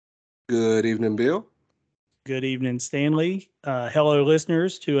Good evening, Bill. Good evening, Stanley. Hello,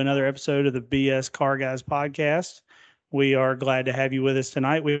 listeners, to another episode of the BS Car Guys podcast. We are glad to have you with us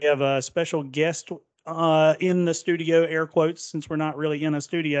tonight. We have a special guest in the studio, air quotes, since we're not really in a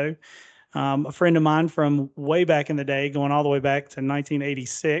studio. A friend of mine from way back in the day, going all the way back to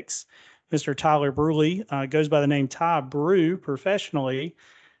 1986, Mr. Tyler Bruley, goes by the name Ty Brew professionally.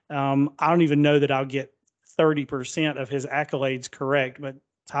 I don't even know that I'll get 30% of his accolades correct, but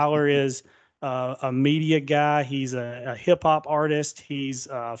Tyler is a media guy. He's a hip hop artist. He's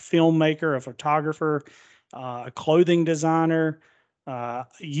a filmmaker, a photographer, a clothing designer.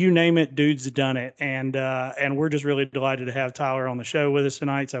 You name it, dude's done it. And we're just really delighted to have Tyler on the show with us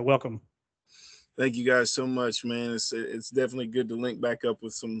tonight. So welcome. Thank you guys so much, man. It's definitely good to link back up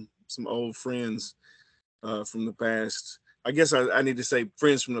with some old friends from the past. I guess I need to say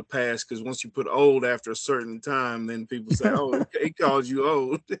friends from the past because once you put old after a certain time, then people say, "Oh, he calls you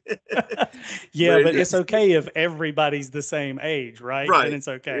old." Yeah, but it's okay if everybody's the same age, right? Right. Then it's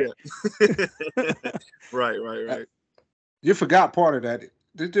okay. Yeah. Right. You forgot part of that.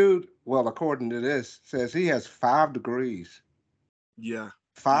 The dude, well, according to this, says he has 5 degrees. Yeah.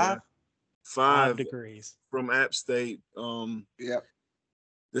 Five? Yeah. 5 5 degrees. from App State. Yep.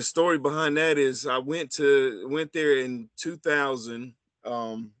 The story behind that is I went there in 2000.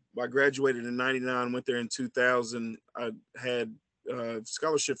 I graduated in 99, went there in 2000. I had a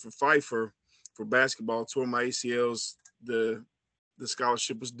scholarship for Pfeiffer for basketball, tore my ACLs. The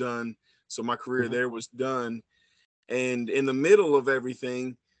scholarship was done. So my career there was done. And in the middle of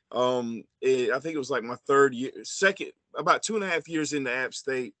everything, I think it was like my about 2.5 years into App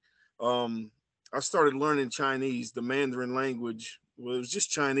State, I started learning Chinese, the Mandarin language. Well, it was just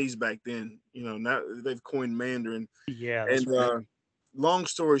Chinese back then. Now they've coined Mandarin. Yeah, that's And right. long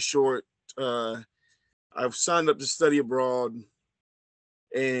story short, I've signed up to study abroad,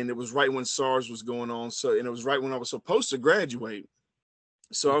 and it was right when SARS was going on. And it was right when I was supposed to graduate.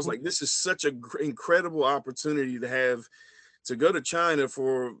 So I was like, this is such an incredible opportunity to have to go to China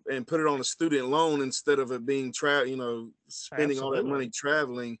and put it on a student loan instead of it being spending all that money Absolutely.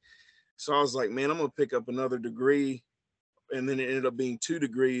 traveling. So I was like, man, I'm gonna pick up another degree, and then it ended up being 2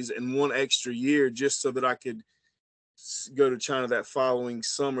 degrees and 1 extra year just so that I could go to China that following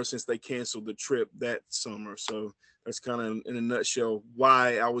summer since they canceled the trip that summer. So that's kind of in a nutshell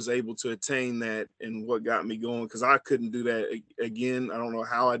why I was able to attain that and what got me going, because I couldn't do that again. I don't know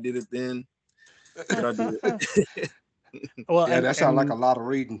how I did it then, but I did it. Well, Yeah, that sounds like a and lot of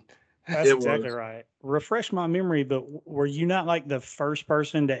reading. that's It exactly was. right. Refresh my memory, but were you not like the first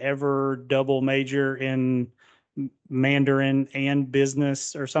person to ever double major in Mandarin and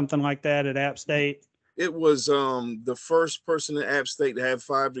business or something like that at App State? It was the first person at App State to have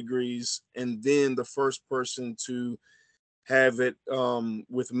 5 degrees, and then the first person to have it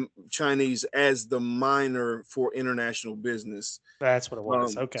with Chinese as the minor for international business. That's what it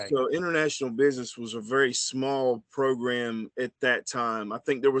was. Okay. So international business was a very small program at that time. I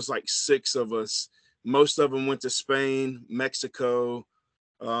think there was like 6 of us. Most of them went to Spain, Mexico,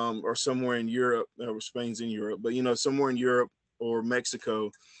 or somewhere in Europe. Spain's in Europe, but somewhere in Europe or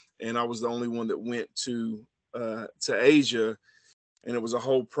Mexico. And I was the only one that went to Asia, and it was a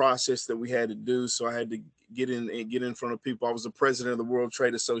whole process that we had to do. So I had to get in front of people. I was the president of the World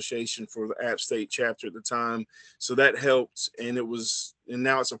Trade Association for the App State chapter at the time, so that helped. And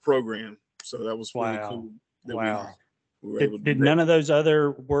now it's a program. So that was really Wow. cool that Wow. we were able Did to do did that. none of those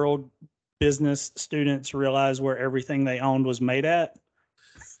other world business students realize where everything they owned was made at?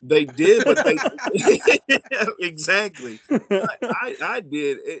 They did, but they exactly. I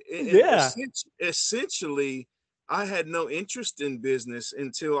did. Yeah. Essentially, I had no interest in business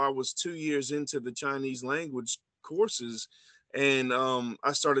until I was 2 years into the Chinese language courses, and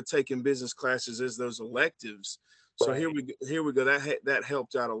I started taking business classes as those electives. So Right. here we go. That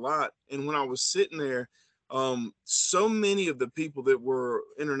helped out a lot. And when I was sitting there, so many of the people that were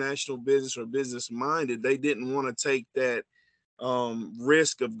international business or business minded, they didn't want to take that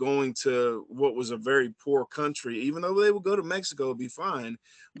risk of going to what was a very poor country. Even though they would go to Mexico, it'd be fine,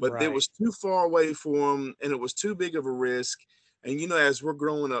 but it Right. was too far away for them, and it was too big of a risk. And as we're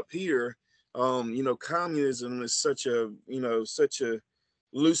growing up here, communism is such a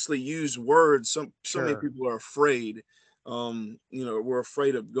loosely used word. So many Sure. people are afraid. We're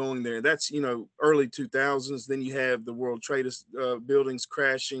afraid of going there. That's early 2000s. Then you have the World Trade buildings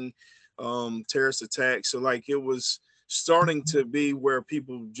crashing, terrorist attacks. So like it was starting to be where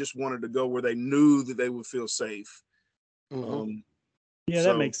people just wanted to go where they knew that they would feel safe. Hmm. Um, Yeah,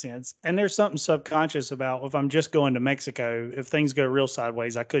 that so makes sense. And there's something subconscious about if I'm just going to Mexico, if things go real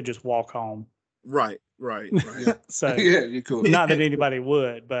sideways, I could just walk home. Right. Yeah. So Yeah, you cool. not that anybody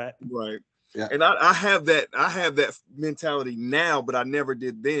would, but Right. Yeah. And I have that mentality now, but I never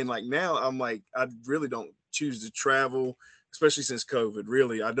did then. Like now I'm like, I really don't choose to travel, especially since COVID.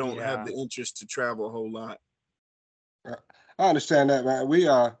 Really, I don't have yeah. the interest to travel a whole lot. Uh, I understand that,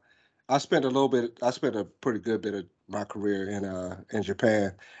 man. I spent a pretty good bit of my career in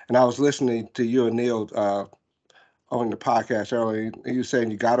Japan, and I was listening to you and Neil on the podcast earlier. You were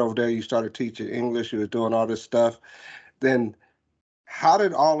saying you got over there, you started teaching English, you were doing all this stuff. Then how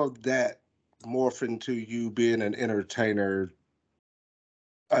did all of that morph into you being an entertainer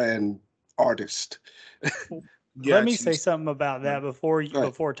and artist? Let me Got you. say something about that Right.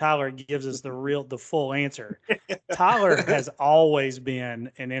 before Tyler gives us the full answer. Tyler has always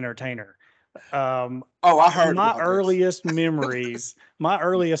been an entertainer. Um, Oh, I heard my about this. earliest memories, my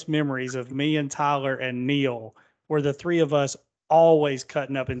earliest memories of me and Tyler and Neil were the three of us always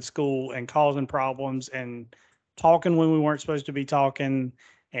cutting up in school and causing problems and talking when we weren't supposed to be talking,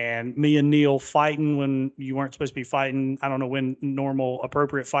 and me and Neil fighting when you weren't supposed to be fighting. I don't know when normal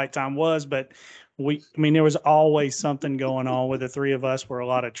appropriate fight time was, but I mean, there was always something going on with the three of us. Were a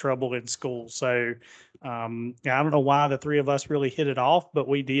lot of trouble in school. So, yeah, I don't know why the three of us really hit it off, but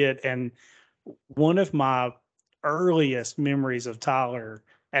we did. And one of my earliest memories of Tyler,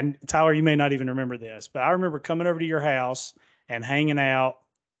 and Tyler, you may not even remember this, but I remember coming over to your house and hanging out,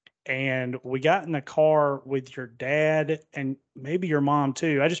 and we got in the car with your dad and maybe your mom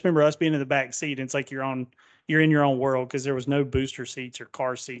too. I just remember us being in the back seat, and it's like you're in your own world because there was no booster seats or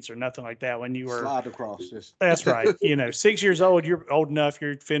car seats or nothing like that when you were. Slide across this. That's right. 6 years old, you're old enough,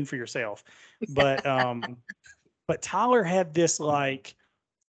 you're fend for yourself. But Tyler had this like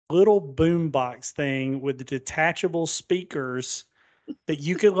little boombox thing with the detachable speakers that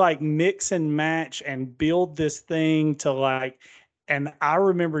you could like mix and match and build this thing to like. And I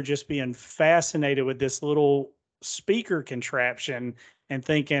remember just being fascinated with this little speaker contraption and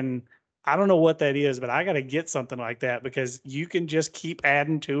thinking, I don't know what that is, but I got to get something like that because you can just keep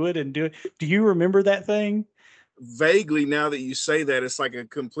adding to it and do it. Do you remember that thing? Vaguely, now that you say that, it's like a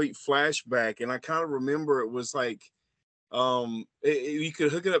complete flashback, and I kind of remember it was like you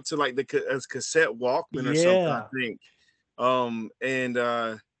could hook it up to like as cassette Walkman or something, I Yeah. think. And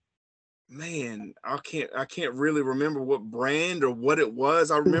man, I can't really remember what brand or what it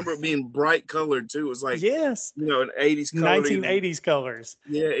was. I remember it being bright colored too. It was like, Yes. an 80s color, either, 1980s colors.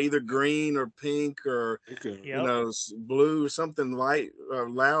 yeah, either green or pink or Okay. Yep. blue or something light,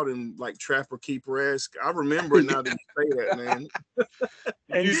 loud and like Trapper Keeper-esque. I remember it now that you say that, man.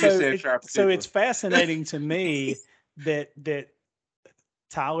 And You just so said it trapper so keeper. it's fascinating to me that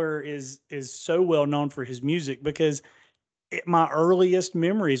Tyler is so well known for his music because my earliest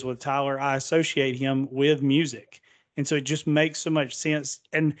memories with Tyler, I associate him with music. And so it just makes so much sense.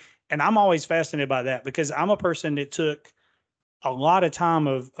 And I'm always fascinated by that because I'm a person that took a lot of time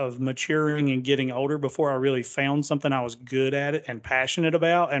of maturing and getting older before I really found something I was good at it and passionate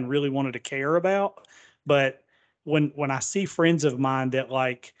about and really wanted to care about. But when I see friends of mine that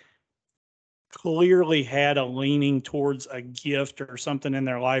like clearly had a leaning towards a gift or something in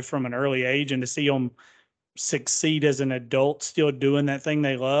their life from an early age, and to see them succeed as an adult still doing that thing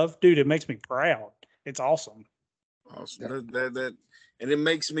they love, dude, it makes me proud. It's awesome. Awesome. Yeah. That and it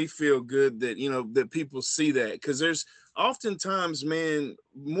makes me feel good that that people see that, because there's oftentimes, man,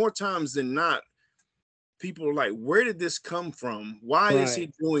 more times than not, people are like, where did this come from? Why is Right.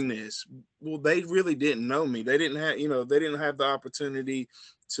 he doing this? Well, they really didn't know me. They didn't have the opportunity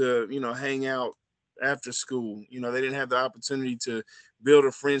to, hang out after school. They didn't have the opportunity to build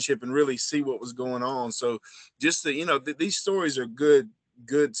a friendship and really see what was going on. So just that, these stories are good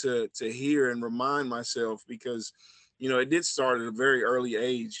to hear and remind myself, because it did start at a very early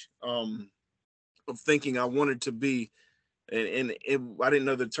age, of thinking I wanted to be, I didn't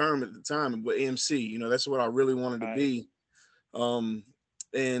know the term at the time, but MC, that's what I really wanted to Right. be. Um,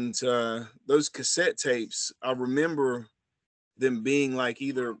 and those cassette tapes, I remember them being like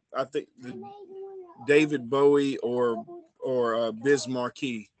either, I think, David Bowie or Biz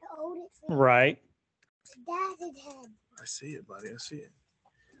Markie. Right. I see it, buddy. I see it.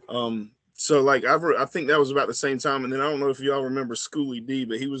 So like I think that was about the same time, and then I don't know if y'all remember Schoolie D,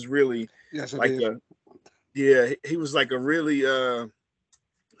 but he was really Yes, I like did. he was like a really I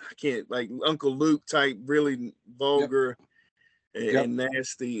can't, like Uncle Luke type, really Yep. vulgar and, Yep. and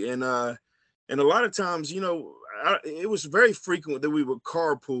nasty, and a lot of times, it was very frequent that we would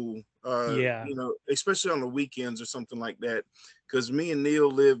carpool, Yeah. especially on the weekends or something like that, because me and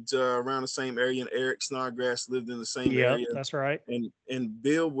Neil lived around the same area, and Eric Snodgrass lived in the same Yep. area, That's right. and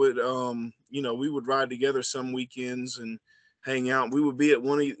Bill would, we would ride together some weekends, and hang out. We would be at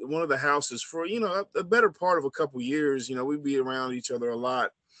one of the houses for, you know, a better part of a couple years. You know, we'd be around each other a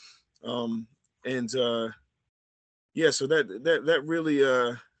lot. And yeah, so that really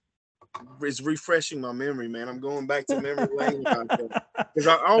is refreshing my memory, man. I'm going back to memory lane about that because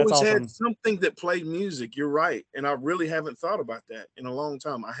I That's always had awesome. something that played music. You're right, and I really haven't thought about that in a long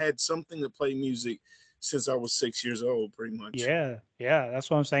time. I had something that played music since I was 6 years old, pretty much. Yeah, yeah, that's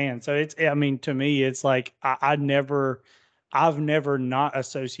what I'm saying. So I mean, to me, it's like I've never not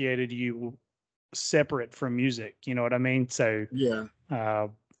associated you separate from music. You know what I mean? So, Yeah, uh,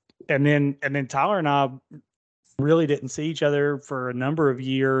 and then Tyler and I really didn't see each other for a number of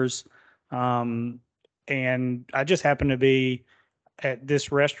years. Um, and I just happened to be at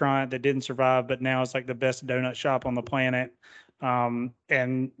this restaurant that didn't survive, but now it's like the best donut shop on the planet.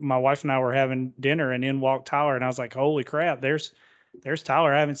 And my wife and I were having dinner, and in walked Tyler, and I was like, "Holy crap! There's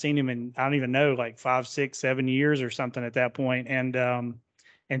Tyler. I haven't seen him in I don't even know like 5, 6, 7 years or something at that point."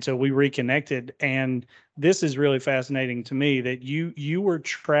 And so we reconnected, and this is really fascinating to me that you were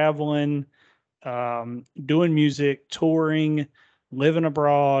traveling, doing music, touring, living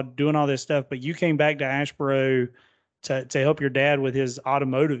abroad, doing all this stuff, but you came back to Ashboro to help your dad with his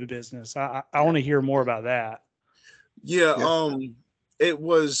automotive business. I yeah, want to hear more about that. yeah. Yeah. It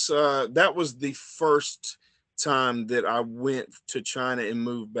was that was the first time that I went to China and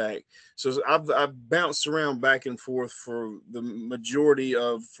moved back. So I've bounced around back and forth for the majority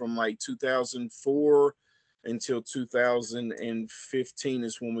of from like 2004 until 2015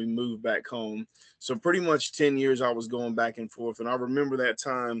 is when we moved back home. So pretty much 10 years I was going back and forth. And I remember that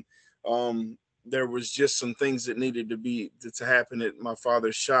time there was just some things that needed to happen at my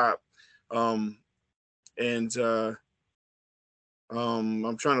father's shop. Um, and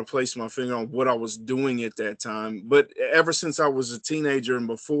I'm trying to place my finger on what I was doing at that time. But ever since I was a teenager and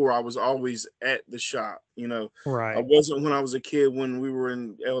before, I was always at the shop. You know, I Right. wasn't when I was a kid when we were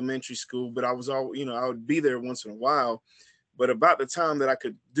in elementary school, but I was all, you know, I would be there once in a while. But about the time that I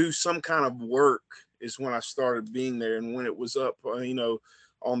could do some kind of work is when I started being there. And when it was up, you know,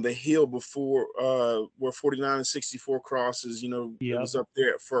 on the hill before where 49 and 64 crosses, you know, it Yep. was up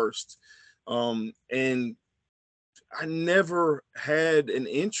there at first. And I never had an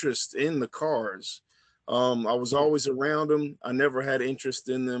interest in the cars. I was always around them. I never had interest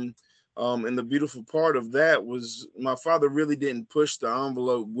in them. And the beautiful part of that was my father really didn't push the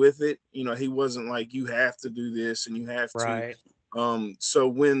envelope with it. You know, he wasn't like, you have to do this and you have to. Right. So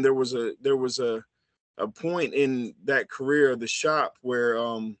when there was a point in that career of the shop where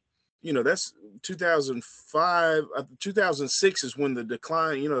you know, that's 2005, 2006 is when the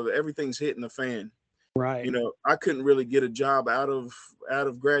decline, you know, everything's hitting the fan. You Right. know, I couldn't really get a job out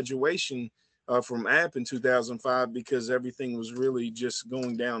of graduation from App in 2005 because everything was really just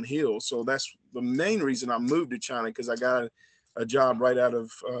going downhill. So that's the main reason I moved to China because I got a job right out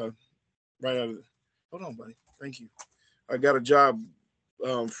of. Hold on, buddy. Thank you. I got a job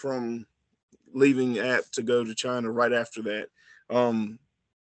from leaving App to go to China right after that. Um,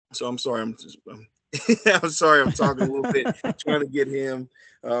 so I'm sorry. I'm sorry. I'm talking a little bit, trying to get him.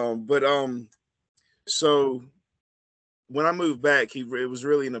 But so when I moved back, it was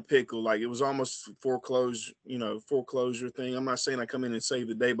really in a pickle. Like it was almost foreclosure, you know, foreclosure thing. I'm not saying I come in and save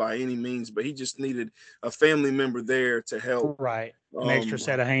the day by any means, but he just needed a family member there to help. Right. An extra Um,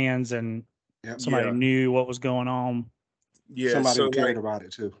 set of hands and Yep. somebody yeah, knew what was going on. yeah. Somebody So who like, cared about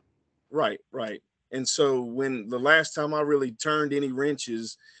it too. right, right. And so when the last time I really turned any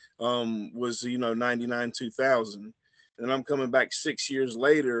wrenches, was, you know, 99, 2000, and I'm coming back 6 years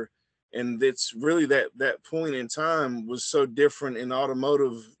later. And it's really that point in time was so different in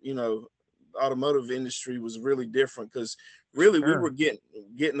automotive, you know, automotive industry was really different because really we were Sure.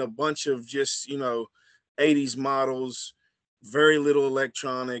 getting a bunch of just, you know, 80s models, very little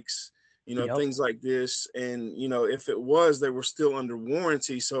electronics, you know, Yep. things like this. And, you know, if it was, they were still under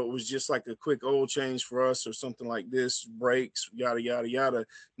warranty. So it was just like a quick oil change for us or something like this, brakes, yada, yada, yada,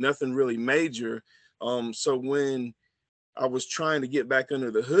 nothing really major. So when I was trying to get back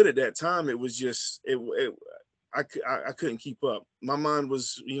under the hood at that time, it was just, I couldn't keep up. My mind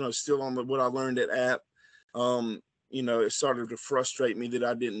was, you know, still on what I learned at App. Um, you know, it started to frustrate me that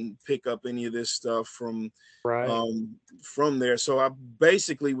I didn't pick up any of this stuff Right. from there. So I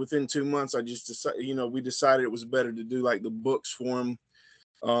basically within 2 months, I just decided, you know, we decided it was better to do like the books for him.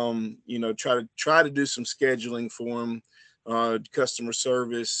 You know, try to do some scheduling for him, customer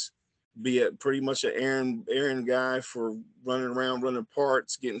service, be a pretty much an errand guy for running around, running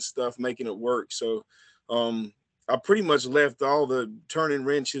parts, getting stuff, making it work. So um, I pretty much left all the turning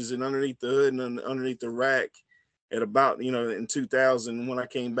wrenches and underneath the hood and underneath the rack at about, you know, in 2000. When I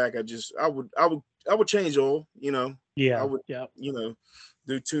came back, I would would change oil, you know. I Yeah. would, Yeah. you know,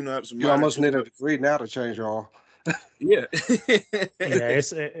 do tune-ups, You minor almost need a tune-ups. degree now to change all. Yeah. Yeah.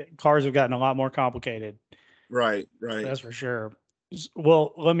 Cars have gotten a lot more complicated. Right. That's for sure.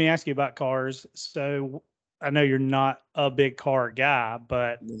 Well, let me ask you about cars. So I know you're not a big car guy,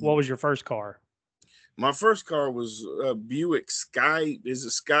 but what Mhm. was your first car? My first car was a Buick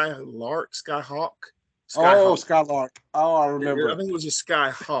Skylark, Oh, Skyhawk. Skylark. Oh, I remember I it. think it was a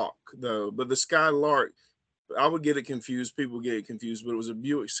Skyhawk though, but the Skylark, I would get it confused. People get it confused, but it was a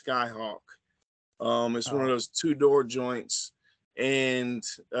Buick Skyhawk. It's one of Oh, those two-door joints, and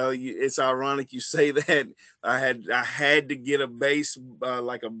it's ironic you say that. I had to get a base,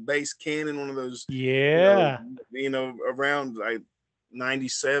 like a base cannon, one of those, you know, yeah. around like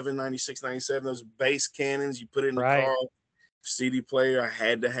 97, 96, 97. Those base cannons you put in the Right. car. CD player, I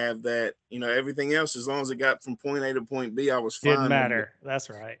had to have that. Everything else, as long as it got from point A to point B, I was Didn't fine with it. matter. That's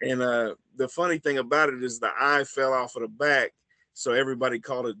right. And the funny thing about it is the eye fell off of the back, so everybody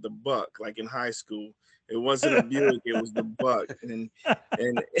called it the Buck. Like in high school, it wasn't a Buick; it was the Buck. And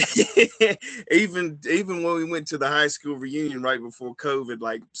even when we went to the high school reunion right before COVID,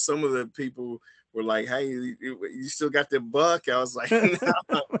 like some of the people were like, "Hey, you still got the Buck?" I was like,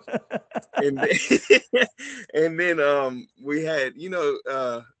 "No." And and then we had, we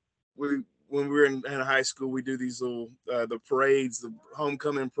when we were in high school, we do these little the parades, the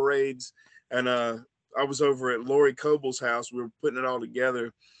homecoming parades. And I was over at Lori Coble's house. We were putting it all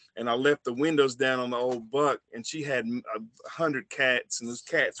together, and I left the windows down on the old Buck, and she had 100 cats, and those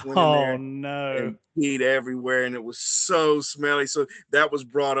cats went in Oh there no. and peed everywhere, and it was so smelly. So that was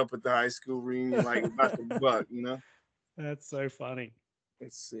brought up at the high school reunion, like about the Buck. That's so funny.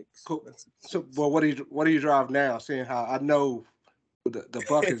 It's six. Cool. That's So, six. well, what do you drive now? Seeing how I know the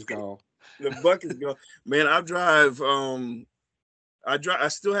buck is gone. The Buck is going. Man, I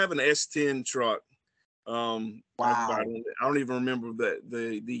still have an S10 truck. Wow. I don't even remember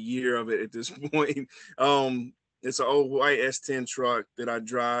the year of it at this point. It's an old white S10 truck that I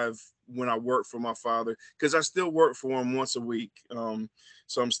drive when I work for my father, because I still work for him once a week.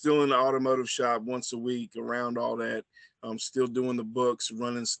 So I'm still in the automotive shop once a week around all that. I'm still doing the books,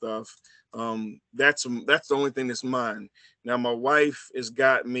 running stuff. That's the only thing that's mine. Now my wife has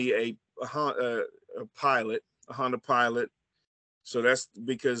got me a Pilot, a Honda Pilot. So that's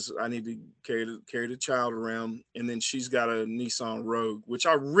because I need to carry the child around, and then she's got a Nissan Rogue, which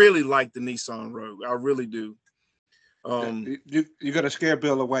I really like the Nissan Rogue. I really do. Yeah, Um, you're gonna scare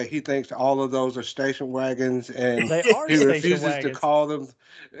Bill away. He thinks all of those are station wagons, and They are he station refuses to wagons. call them.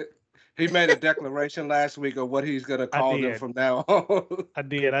 He made a declaration last week of what he's gonna I call them did. from now on. I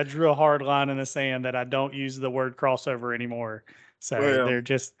did. I drew a hard line in the sand that I don't use the word crossover anymore. So well,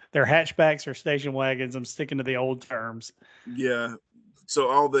 they're hatchbacks or station wagons. I'm sticking to the old terms. yeah. So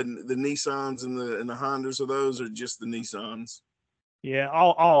all the Nissans and the Hondas of those are just the Nissans. Yeah,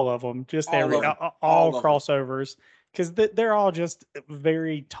 all of them, just All of Yeah. them. all All of them. crossovers, because they're all just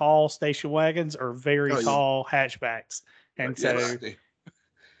very tall station wagons or very Oh yeah. tall hatchbacks, and Yes. so Right.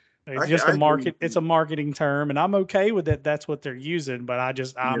 it's just I a agree with market. It's you. a marketing term, and I'm okay with it. That's what they're using, but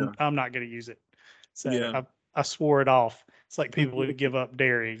Yeah. I'm not going to use it. So Yeah. I swore it off. It's like people who give up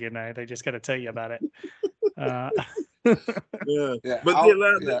dairy. They just got to tell you about it. Uh, Yeah, Yeah. but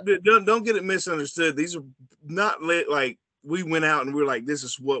I'll, yeah. don't get it misunderstood. These are not like we went out and we're like, this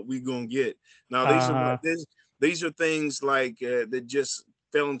is what we gonna get. Now uh, these are things like that just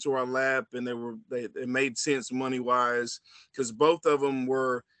fell into our lap, and they made sense money wise, because both of them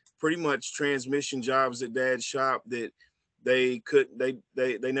were pretty much transmission jobs at Dad's shop that they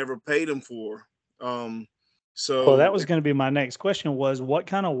never paid him for. Um, well, that so was going to be my next question was what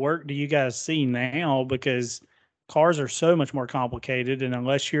kind of work do you guys see now? Because cars are so much more complicated. And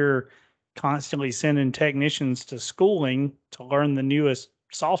unless you're constantly sending technicians to schooling to learn the newest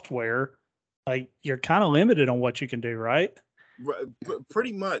software, like you're kind of limited on what you can do, right?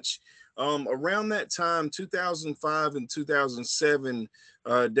 Pretty much around that time, 2005 and 2007,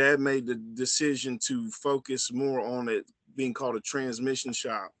 Dad made the decision to focus more on it being called a transmission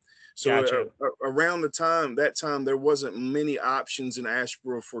shop. So Gotcha. around that time, there wasn't many options in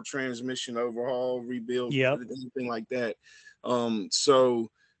Asheboro for transmission overhaul, rebuild, Yep. anything like that. So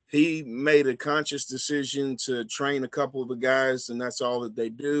he made a conscious decision to train a couple of the guys, and that's all that they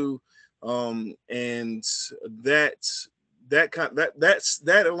do. And that's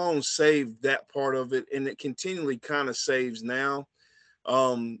that alone saved that part of it, and it continually kind of saves now.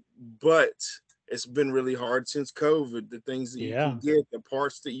 But it's been really hard since COVID. The things that you can Yeah. get, the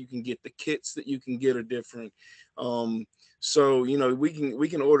parts that you can get, the kits that you can get are different. So we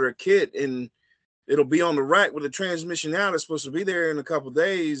can order a kit, and it'll be on the rack with the transmission out. It's supposed to be there in a couple of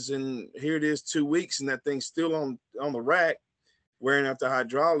days, and here it is 2 weeks, and that thing's still on the rack, wearing out the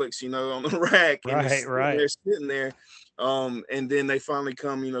hydraulics, on the rack, and it's Right. they're sitting there. And then they finally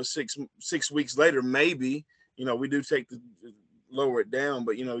come, 6 weeks later, maybe. We do take the lower it down,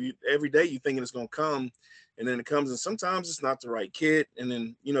 but every day you thinking it's gonna come, and then it comes, and sometimes it's not the right kit, and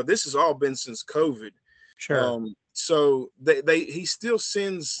then this has all been since COVID. Sure. So he still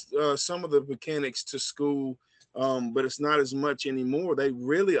sends some of the mechanics to school, but it's not as much anymore. They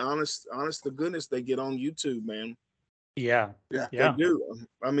really, honest to goodness, they get on YouTube, man. Yeah. They do.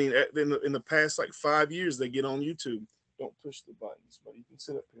 I mean, in the past like 5 years, they get on YouTube. Don't push the buttons, but you can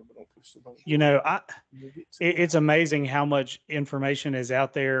sit up here, but don't push the buttons. It's amazing how much information is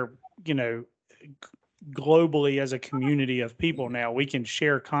out there, globally as a community of people now. We can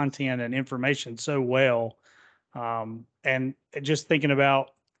share content and information so well. And just thinking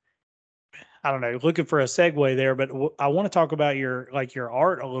about, I don't know, looking for a segue there, but I want to talk about your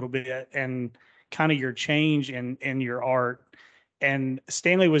art a little bit and kind of your change in your art. And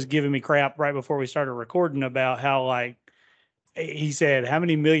Stanley was giving me crap right before we started recording about how he said, how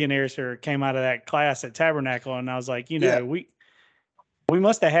many millionaires came out of that class at Tabernacle? And I was like, we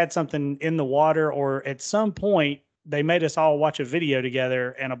must have had something in the water, or at some point they made us all watch a video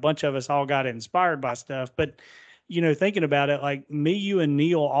together and a bunch of us all got inspired by stuff. But, thinking about it, like me, you and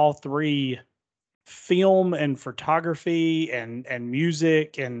Neil, all three, film and photography and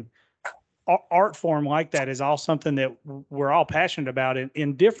music and art form like that is all something that we're all passionate about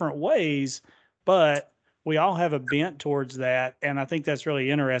in different ways, but we all have a bent towards that. And I think that's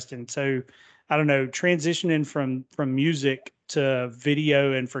really interesting. So I don't know, transitioning from music to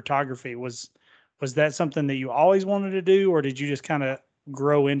video and photography, was that something that you always wanted to do, or did you just kind of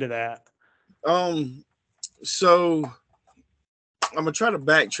grow into that? So I'm gonna try to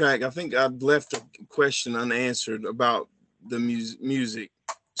backtrack. I think I've left a question unanswered about the music.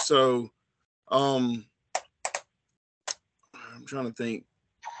 So I'm trying to think.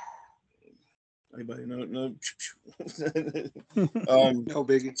 Anybody know? No. No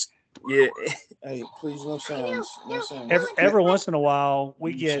biggie. Yeah. Hey, please, no sounds. No sounds. Every once in a while,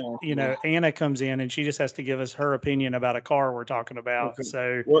 we get, Anna comes in and she just has to give us her opinion about a car we're talking about. Okay.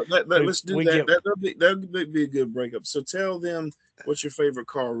 So, well, let's do that. That'd be a good breakup. So tell them what's your favorite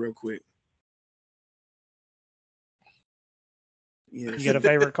car, real quick. Yes. You got a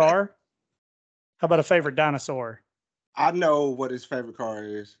favorite car? How about a favorite dinosaur? I know what his favorite car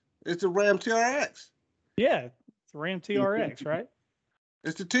is. It's a Ram TRX. Yeah, it's a Ram TRX, right?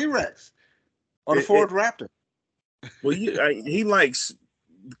 It's the T-Rex or the Ford Raptor. Well, he likes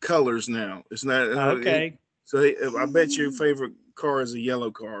colors now. It's not okay. I bet your favorite car is a yellow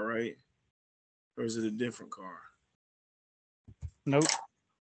car, right? Or is it a different car? Nope.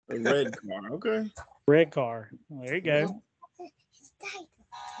 A red car. Okay. Red car. There you go.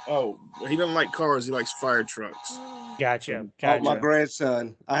 Oh, he doesn't like cars. He likes fire trucks. Gotcha. Oh, my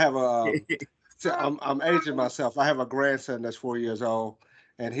grandson. I have I'm aging myself. I have a grandson that's 4 years old,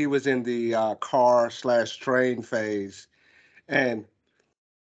 and he was in the car/train phase, and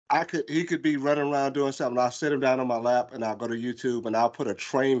he could be running around doing something. I'll sit him down on my lap, and I'll go to YouTube, and I'll put a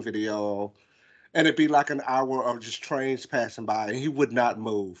train video on, and it'd be like an hour of just trains passing by, and he would not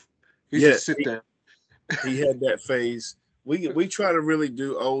move. He just sit there. He had that phase. We try to really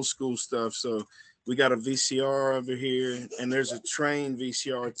do old school stuff. So we got a VCR over here, and there's a train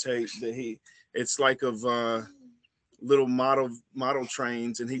VCR tape that it's like of little model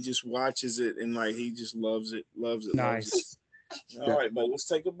trains, and he just watches it and he just loves it. Nice. All right, buddy, let's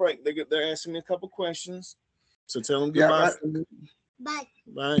take a break. They're asking me a couple questions, so tell them goodbye. Bye.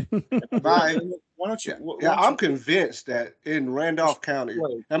 Bye. Why don't you? I'm convinced that in Randolph County,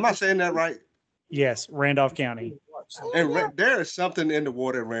 am I saying that right? Yes, Randolph County. And there is something in the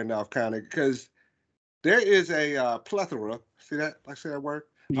water in Randolph County, because there is a plethora. See that? I say that word?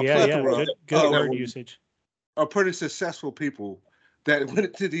 Good word usage. Are pretty successful people that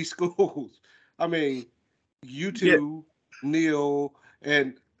went to these schools. I mean, you two, Neil,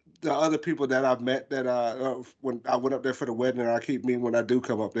 and the other people that I've met that when I went up there for the wedding, and I keep meeting when I do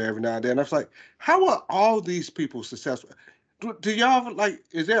come up there every now and then. I was like, how are all these people successful? Do y'all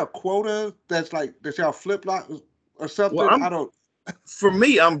is there a quota that y'all flip like or something? Well, for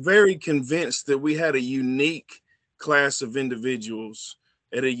me, I'm very convinced that we had a unique class of individuals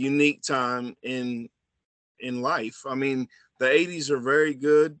at a unique time in life. I mean, the 80s are very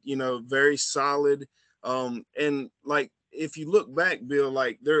good, very solid. And if you look back, Bill,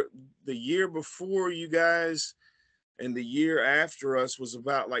 the year before you guys and the year after us was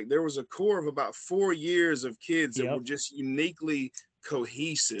about there was a core of about 4 years of kids that were just uniquely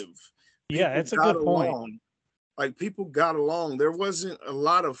cohesive. Yeah, people it's a got good point. along. Like people got along. There wasn't a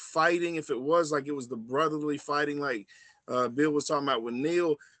lot of fighting. If it was like it was the brotherly fighting, like Bill was talking about with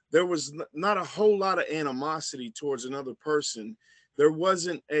Neil, there was not a whole lot of animosity towards another person. There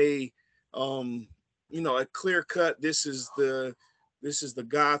wasn't a a clear cut. This is the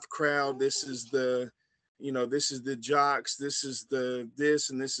goth crowd. This is this is the jocks. This is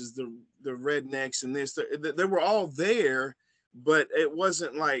and this is the rednecks and this. They were all there, but it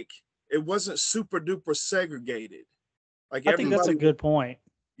wasn't super duper segregated. Like I think that's a everybody, good point.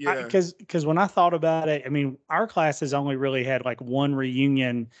 yeah, Because when I thought about it, I mean, our classes only really had like one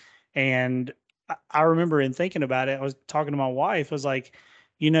reunion, and I remember in thinking about it, I was talking to my wife. I was like,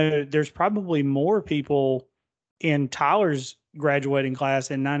 there's probably more people in Tyler's graduating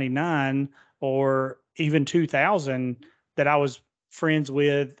class in '99 or even 2000 that I was friends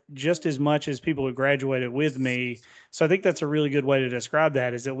with just as much as people who graduated with me. So I think that's a really good way to describe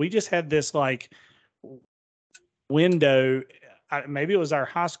that. Is that we just had this like window. Maybe it was our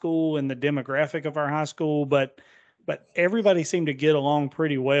high school and the demographic of our high school, but everybody seemed to get along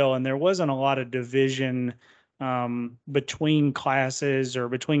pretty well, and there wasn't a lot of division between classes or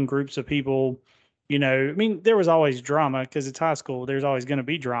between groups of people. I mean, there was always drama because it's high school. There's always going to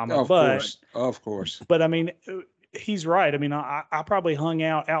be drama, Of course, of course. but I mean, he's right. I mean, I probably hung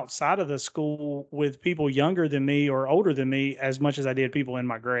out outside of the school with people younger than me or older than me as much as I did people in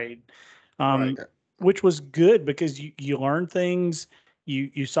my grade. right. Um, which was good because you learned things,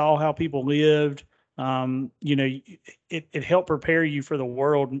 you saw how people lived. It helped prepare you for the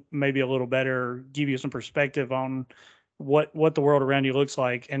world maybe a little better, give you some perspective on what the world around you looks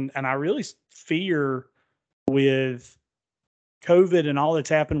like. And I really fear with COVID and all that's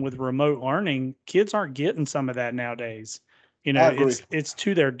happened with remote learning, kids aren't getting some of that nowadays. I agree. It's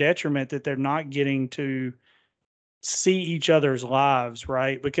to their detriment that they're not getting to see each other's lives,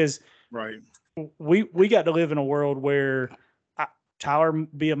 right? Because Right. we got to live in a world where Tyler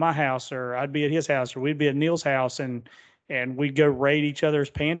be at my house or I'd be at his house or we'd be at Neil's house and we'd go raid each other's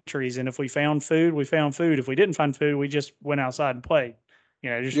pantries. And if we found food, we found food. If we didn't find food, we just went outside and played.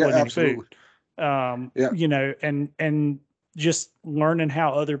 There just Yeah, wasn't any absolutely. food. Yeah. And just learning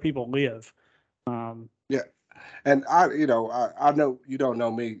how other people live. Yeah. And I know you don't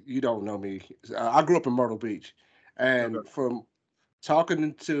know me. You don't know me. I grew up in Myrtle Beach, and Okay. from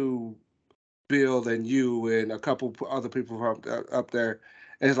talking to Bill and you and a couple other people from up there,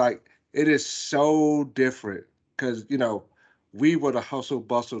 it's like it is so different because we were the hustle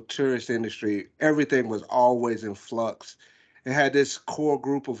bustle tourist industry. Everything was always in flux. It had this core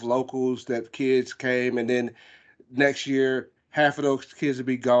group of locals that kids came, and then next year half of those kids would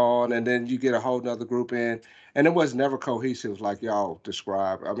be gone, and then you get a whole nother group in, and it was never cohesive like y'all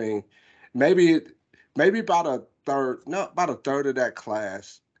describe. I mean, maybe maybe about a third of that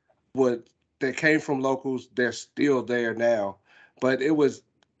class would they came from locals. They're still there now, but it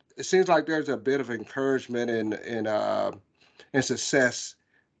seems like there's a bit of encouragement and success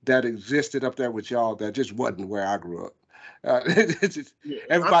that existed up there with y'all that just wasn't where I grew up. Yeah, I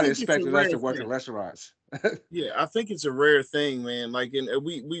Everybody think it's a expected us rare to work in thing. restaurants. Yeah, I think it's a rare thing, man. Like, and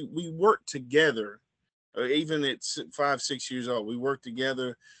we worked together, even at 5, 6 years old. We worked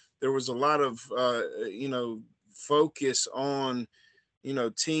together. There was a lot of focus on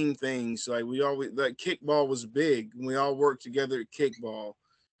team things. Like we always like kickball was big. We all worked together at kickball.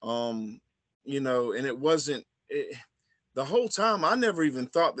 And it wasn't the whole time. I never even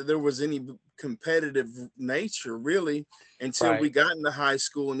thought that there was any competitive nature really until we Right. got into high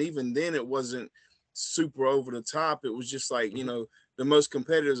school, and even then it wasn't super over the top. It was just like the most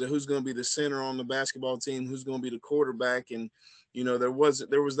competitors are who's going to be the center on the basketball team, who's going to be the quarterback, and there was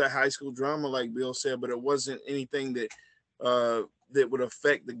that high school drama like Bill said, but it wasn't anything that would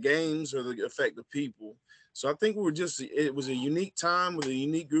affect the games or affect the people. So I think it was a unique time with a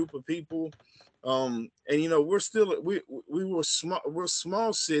unique group of people. And we're a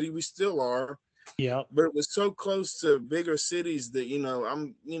small city, we still are, Yep. but it was so close to bigger cities that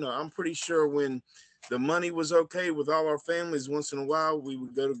I'm pretty sure when the money was okay with all our families, once in a while we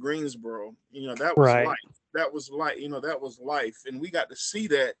would go to Greensboro. That was life. Right. That was life. That was life, and we got to see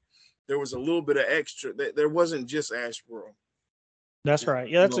that there was a little bit of extra. That there wasn't just Asheboro. That's right.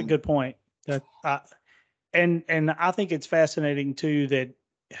 Yeah, that's a Um, good point. That and I think it's fascinating too that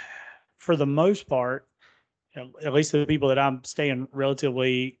for the most part, at least the people that I'm staying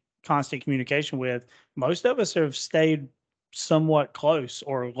relatively constant communication with, most of us have stayed somewhat close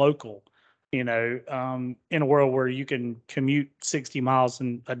or local. In a world where you can commute 60 miles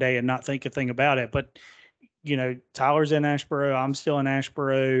in a day and not think a thing about it. But Tyler's in Asheboro. I'm still in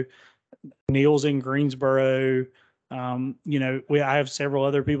Asheboro. Neil's in Greensboro. I have several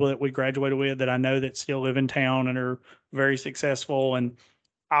other people that we graduated with that I know that still live in town and are very successful. And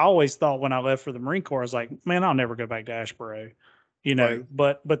I always thought when I left for the Marine Corps, I was like, man, I'll never go back to Asheboro, Right.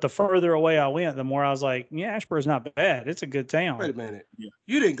 but the further away I went, the more I was like, yeah, Asheboro's not bad. It's a good Wait town. a minute. Yeah.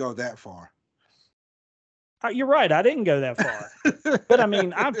 You didn't go that far. You're right. I didn't go that far, but I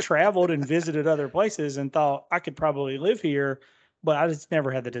mean, I've traveled and visited other places and thought I could probably live here, but I just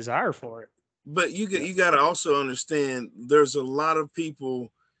never had the desire for it. But you got to also understand there's a lot of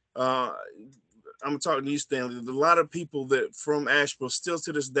people, I'm talking to you, Stanley, there's a lot of people that from Asheboro still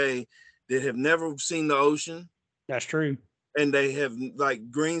to this day that have never seen the ocean, That's true. and they have, like,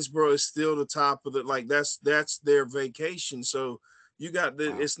 Greensboro is still the top of the, like, that's their vacation. So you got the,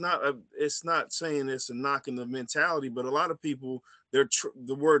 Wow. it's not saying it's a knock in the mentality, but a lot of people,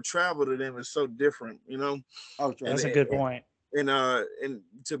 the word travel to them is so different, Oh, That's a good point. and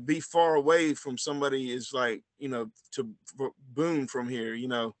to be far away from somebody is like, to Boone from here,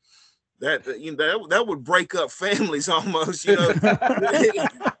 that would break up families almost, when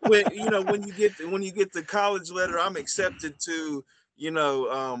when you get the college letter, I'm accepted to,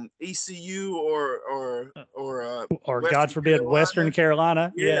 ECU or Or Western God forbid, Carolina. Western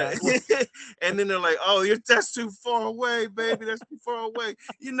Carolina. Yeah. Yeah. And then they're like, oh, that's too far away, baby. That's too far away.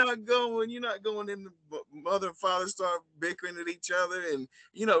 You're not going. And the mother and father start bickering at each other. And,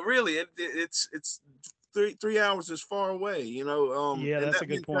 really, it's 3 hours is far away, Yeah, and that's that a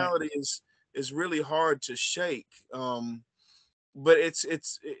good point. mentality is really hard to shake. But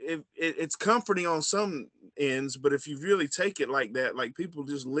it's comforting on some ends. But if you really take it like that, like, people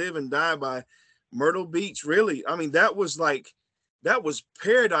just live and die by Myrtle Beach, really. I mean, that was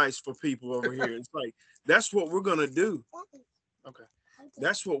paradise for people over here. It's like, that's what we're gonna do. Okay,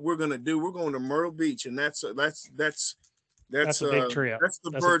 that's what we're gonna do. We're going to Myrtle Beach, and that's a big trip. that's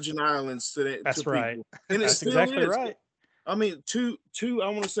the Virgin Islands to That's to right. people, and it That's still exactly is. right. I mean, I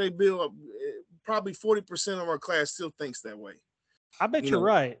want to say, Bill, probably 40% of our class still thinks that way. I bet You you're know,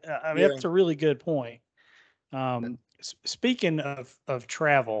 right. I mean, yeah. that's a really good point. Speaking of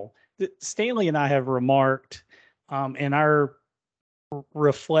travel, Stanley and I have remarked in our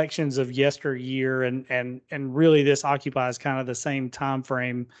reflections of yesteryear, and really this occupies kind of the same time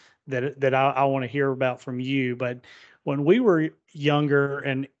frame that I want to hear about from you. But when we were younger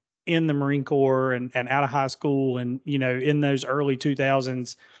and in the Marine Corps and out of high school, and in those early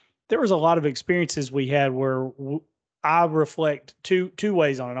 2000s, there was a lot of experiences we had where I reflect two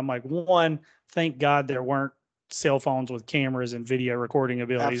ways on it. I'm like, one, thank God there weren't cell phones with cameras and video recording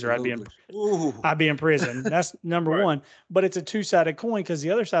abilities, or Absolutely. Ooh. I'd be in prison. That's number Right. one. But it's a two-sided coin, because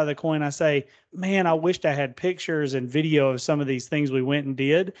the other side of the coin, I say, man, I wished I had pictures and video of some of these things we went and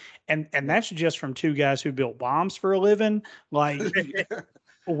did. And that's just from two guys who built bombs for a living. Like,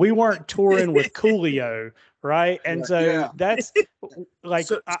 we weren't touring with Coolio, right? And so Yeah. that's like,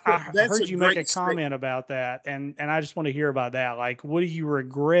 So I that's heard a you make a great comment about that, and I just want to hear about that. Like, what do you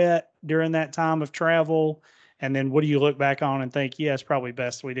regret during that time of travel? And then what do you look back on and think, yeah, it's probably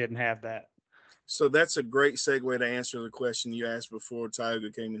best we didn't have that? So that's a great segue to answer the question you asked before Tiger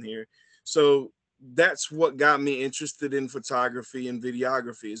came in here. So that's what got me interested in photography and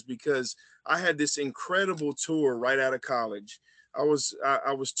videography, is because I had this incredible tour right out of college. I was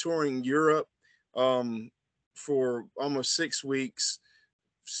touring Europe for almost 6 weeks,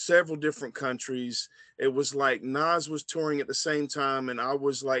 several different countries. It was like Nas was touring at the same time, and I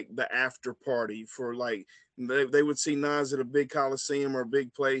was like the after party for, like, they would see Nas at a big Coliseum or a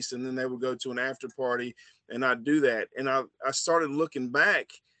big place, and then they would go to an after party, and I'd do that. And I started looking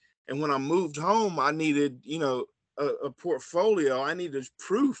back, and when I moved home, I needed, a portfolio. I needed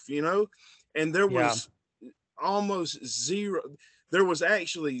proof, and there Yeah. was almost zero. There was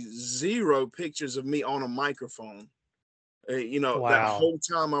actually zero pictures of me on a microphone. That Wow. whole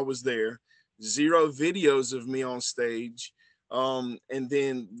time I was there, zero videos of me on stage, and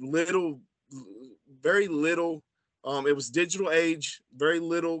then very little. It was digital age, very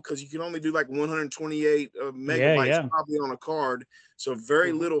little, because you can only do like 128 megabytes Yeah. probably on a card, so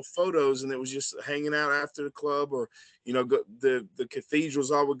very Mhm. little photos, and it was just hanging out after the club, or the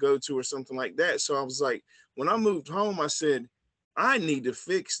cathedrals I would go to, or something like that. So I was like, when I moved home, I said, I need to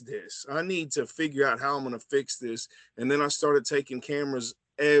fix this. I need to figure out how I'm going to fix this. And then I started taking cameras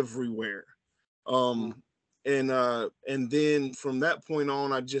everywhere. And then from that point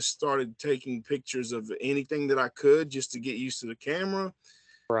on, I just started taking pictures of anything that I could, just to get used to the camera.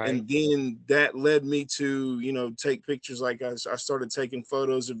 Right. And then that led me to, take pictures. Like, I started taking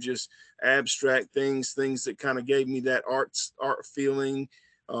photos of just abstract things that kind of gave me that art feeling,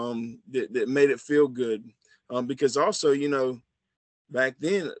 that made it feel good. Because also, back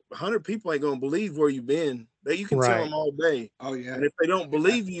then, 100 people ain't gonna believe where you've been. You can tell Right. them all day, Oh yeah. and if they don't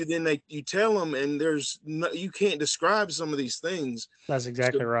believe you, then you tell them, and you can't describe some of these things. That's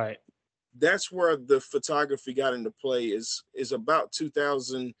exactly right. That's where the photography got into play. Is about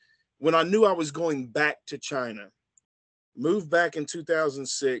 2000, when I knew I was going back to China. Moved back in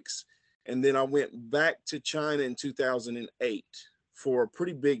 2006, and then I went back to China in 2008 for a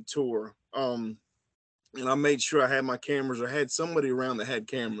pretty big tour. And I made sure I had my cameras, or had somebody around that had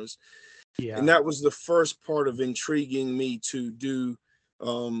cameras. Yeah. And that was the first part of intriguing me to do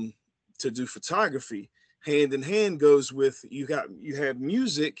photography. Hand in hand goes with you have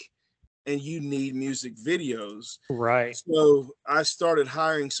music, and you need music videos. Right. So I started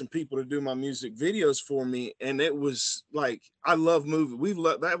hiring some people to do my music videos for me. And it was like, I love movies.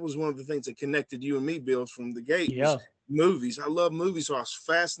 That was one of the things that connected you and me, Bill, from the gate. Yeah. Was movies. I love movies. So I was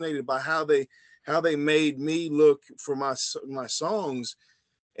fascinated by how they made me look for my songs.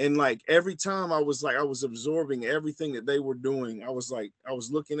 And like every time I was absorbing everything that they were doing. I was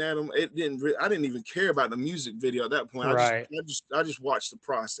looking at them. I didn't even care about the music video at that point. Right. I just watched the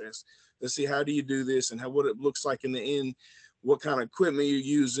process. Let's see, how do you do this, and what it looks like in the end, what kind of equipment you're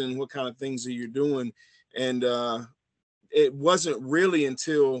using, what kind of things that you're doing. And it wasn't really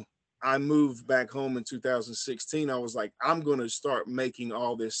until I moved back home in 2016, I was like, I'm going to start making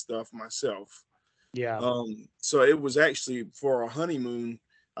all this stuff myself. Yeah. So it was actually for a honeymoon.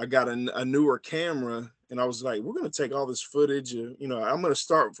 I got a newer camera, and I was like, we're going to take all this footage. I'm going to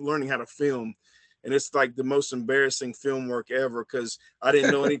start learning how to film. And it's like the most embarrassing film work ever, because I didn't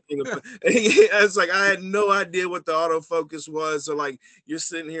know anything about it's like I had no idea what the autofocus was. So like, you're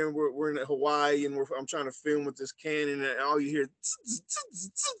sitting here, and we're in Hawaii, and I'm trying to film with this Canon, and all you hear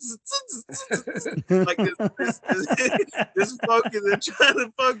like this focus. They're trying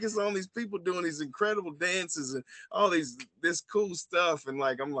to focus on these people doing these incredible dances and all this cool stuff. And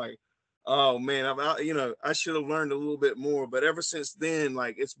like, I'm like, oh man, I should have learned a little bit more. But ever since then,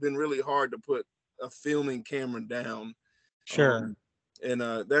 like, it's been really hard to put a filming camera down. Sure. And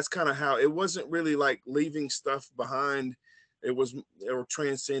that's kind of how it wasn't really like leaving stuff behind. Or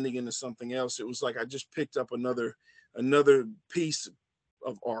transcending into something else. It was like I just picked up another piece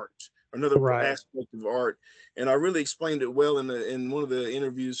of art, another Right. aspect of art. And I really explained it well in one of the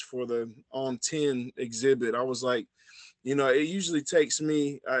interviews for the On 10 exhibit. I was like, it usually takes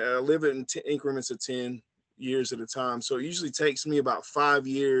me, I live it in increments of 10 years at a time. So it usually takes me about 5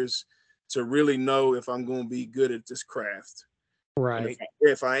 years to really know if I'm going to be good at this craft. Right. And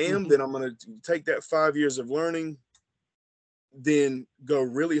if I am, then I'm going to take that 5 years of learning, then go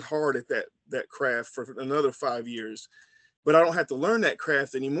really hard at that craft for another 5 years. But I don't have to learn that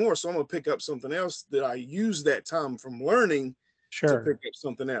craft anymore. So I'm going to pick up something else that I use that time from learning to pick up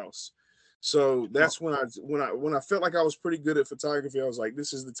something else. So that's when I felt like I was pretty good at photography, I was like,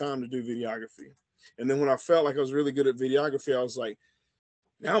 this is the time to do videography. And then when I felt like I was really good at videography, I was like,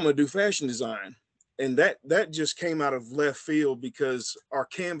 now I'm going to do fashion design. And that just came out of left field, because our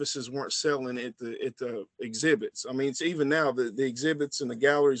canvases weren't selling at the exhibits. I mean, it's even now the exhibits and the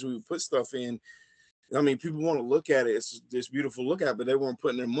galleries we would put stuff in. I mean, people want to look at it. It's this beautiful look at, but they weren't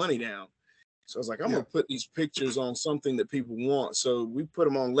putting their money down. So I was like, I'm going to put these pictures on something that people want. So we put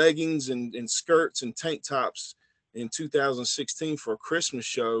them on leggings and skirts and tank tops in 2016 for a Christmas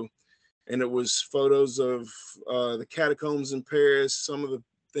show. And it was photos of the catacombs in Paris, some of the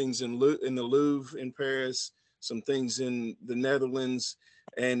things in the Louvre in Paris, some things in the Netherlands,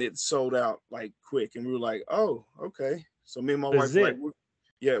 and it sold out like quick. And we were like, oh, okay. So me and my wife were like,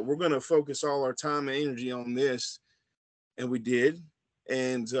 we're going to focus all our time and energy on this. And we did.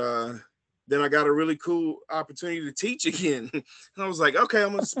 And then I got a really cool opportunity to teach again. And I was like, okay,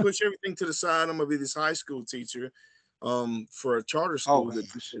 I'm going to push everything to the side. I'm going to be this high school teacher for a charter school that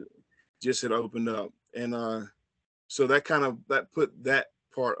just had opened up. And so that put that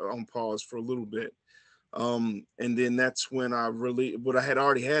part on pause for a little bit. And then that's when I had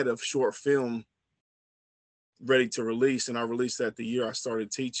already had a short film ready to release, and I released that the year I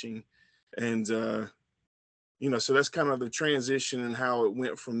started teaching. And so that's kind of the transition and how it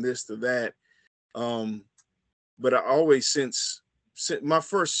went from this to that. But I always, since my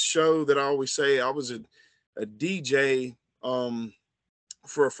first show, that I always say, I was a DJ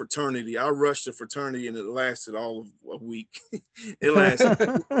for a fraternity. I rushed a fraternity, and it lasted all of a week. It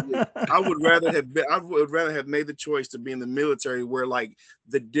lasted. I would rather have made the choice to be in the military, where like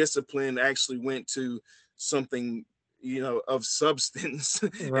the discipline actually went to something, of substance,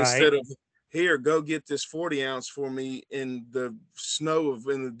 instead of, here, go get this 40 ounce for me in the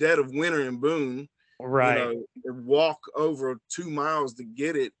in the dead of winter in Boone. And walk over 2 miles to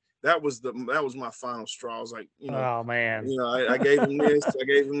get it, that was my final straw. I was like, Oh man. I gave him this, I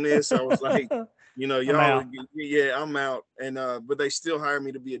gave him this. I was like, y'all out. yeah, I'm out. And but they still hired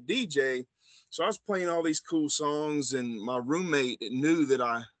me to be a DJ. So I was playing all these cool songs, and my roommate knew that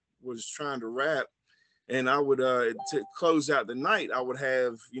I was trying to rap. And I would to close out the night, I would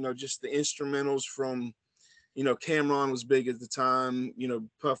have, just the instrumentals from, Cameron was big at the time,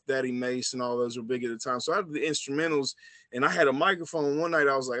 Puff Daddy Mace and all those were big at the time. So I had the instrumentals, and I had a microphone. One night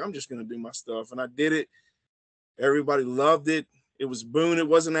I was like, I'm just gonna do my stuff. And I did it. Everybody loved it. It was Boone, it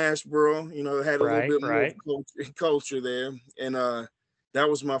wasn't Asheboro, it had a little bit more culture there. And that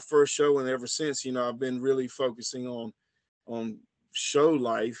was my first show. And ever since, I've been really focusing on show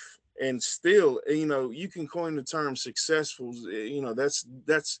life. And still, you can coin the term successful, that's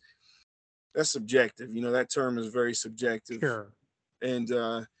subjective. That term is very subjective. Sure. And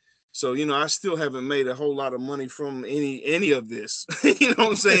so, I still haven't made a whole lot of money from any of this. You know what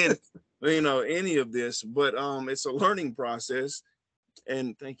I'm saying? Any of this, but it's a learning process.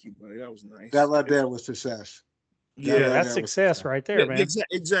 And thank you, buddy. That was nice. That right there was success. Yeah, that's success right there, man.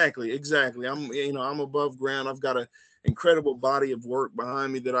 Exactly. I'm above ground. I've got an incredible body of work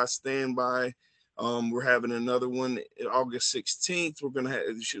behind me that I stand by. We're having another one August 16th. We're gonna have,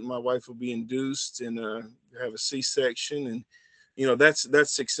 my wife will be induced and have a C-section, and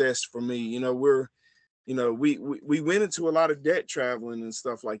that's success for me. We went into a lot of debt traveling and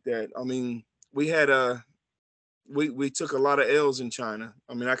stuff like that. I mean, we had we took a lot of L's in China.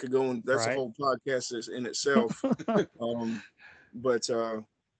 I mean, I could go and that's a whole podcast in itself. But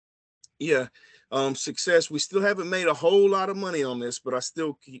yeah, success. We still haven't made a whole lot of money on this, but I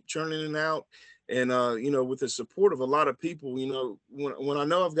still keep churning it out. And with the support of a lot of people, when I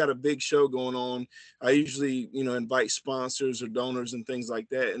know I've got a big show going on, I usually, invite sponsors or donors and things like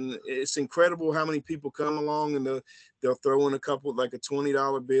that. And it's incredible how many people come along and they'll throw in a couple, like a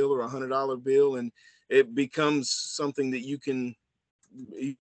 $20 bill or $100 bill, and it becomes something that you can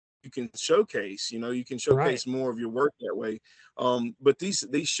showcase. You can showcase more of your work that way. But these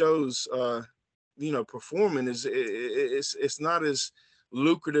shows, performing it's not as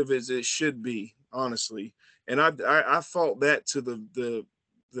lucrative as it should be, honestly. And I fault that to the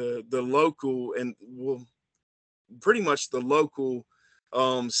local, and well, pretty much the local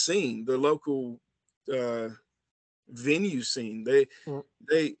scene, the local venue scene.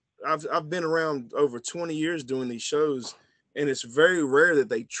 I've been around over 20 years doing these shows, and it's very rare that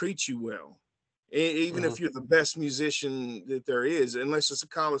they treat you well. Even if you're the best musician that there is, unless it's a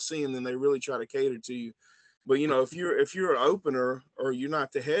Coliseum, then they really try to cater to you. But if you're an opener or you're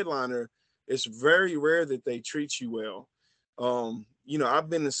not the headliner, it's very rare that they treat you well. I've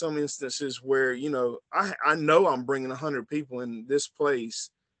been in some instances where I know I'm bringing 100 people in this place,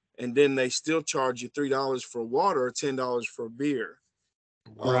 and then they still charge you $3 for water or $10 for a beer.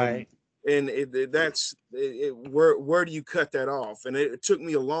 Right. And where do you cut that off? And it took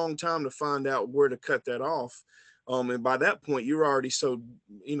me a long time to find out where to cut that off. And by that point, you're already so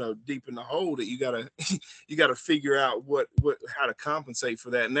deep in the hole that you gotta figure out how to compensate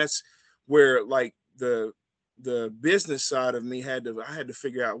for that. And that's where, like, the business side of me I had to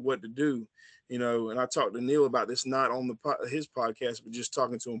figure out what to do. And I talked to Neil about this, not on his podcast, but just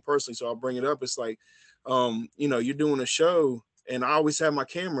talking to him personally. So I'll bring it up. It's like, you're doing a show, and I always have my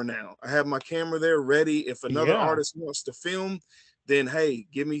camera now. I have my camera there ready. If another artist wants to film, then hey,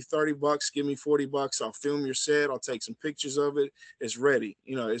 give me $30, give me $40. I'll film your set. I'll take some pictures of it. It's ready.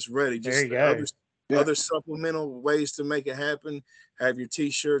 It's ready. Just other supplemental ways to make it happen. Have your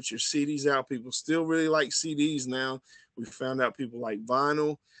t-shirts, your CDs out. People still really like CDs now. We found out people like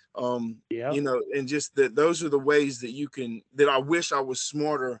vinyl. And just that those are the ways that I wish I was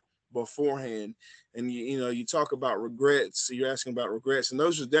smarter beforehand. And you talk about regrets. You're asking about regrets, and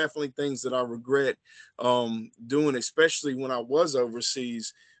those are definitely things that I regret doing, especially when I was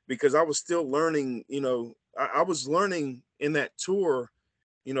overseas, because I was still learning. I was learning in that tour,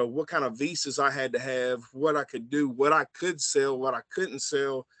 what kind of visas I had to have, what I could do, what I could sell, what I couldn't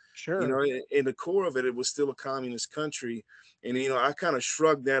sell. Sure. In the core of it was still a communist country, and I kind of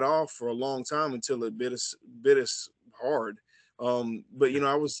shrugged that off for a long time until it bit us hard. But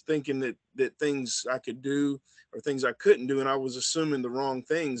I was thinking that things I could do or things I couldn't do, and I was assuming the wrong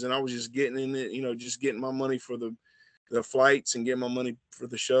things, and I was just getting in it, just getting my money for the flights and getting my money for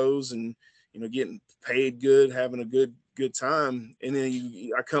the shows, and getting paid good, having a good time. And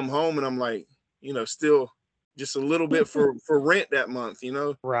then I come home and I'm like, still just a little bit for rent that month,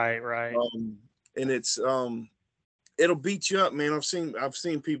 Right. And it's it'll beat you up, man. I've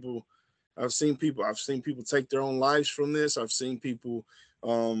seen people take their own lives from this. I've seen people,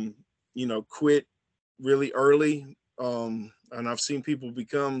 quit really early, and I've seen people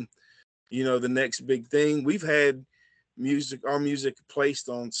become, the next big thing. We've had our music placed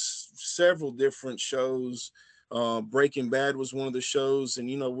on several different shows. Breaking Bad was one of the shows, and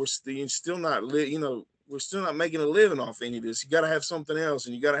we're still not we're still not making a living off any of this. You got to have something else,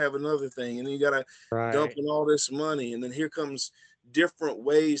 and you got to have another thing, and then you got to dump Right. in all this money, and then here comes different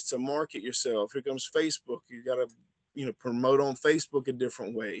ways to market yourself. Here comes Facebook. You got to promote on Facebook a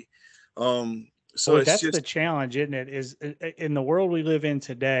different way. So Well, it's that's the just challenge, isn't it? Is in the world we live in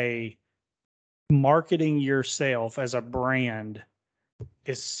today, marketing yourself as a brand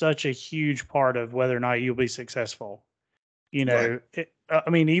is such a huge part of whether or not you'll be successful. right. I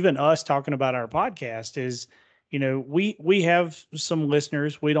mean, even us talking about our podcast is, we have some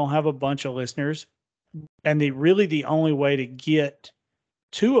listeners. We don't have a bunch of listeners, and the only way to get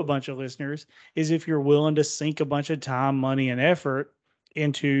to a bunch of listeners is if you're willing to sink a bunch of time, money, and effort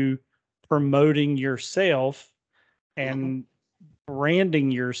into promoting yourself Mhm. and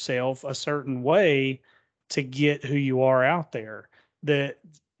branding yourself a certain way to get who you are out there. The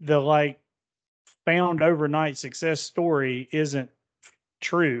like found overnight success story isn't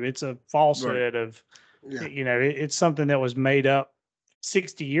true. It's a Right. falsehood of, Yeah. it's something that was made up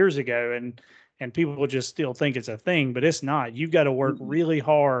 60 years ago, and people will just still think it's a thing, but it's not. You've got to work Mm-mm. really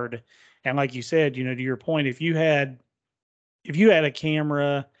hard. And like you said, to your point, if you had a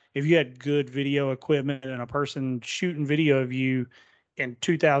camera, if you had good video equipment and a person shooting video of you in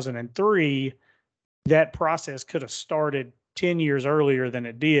 2003, that process could have started 10 years earlier than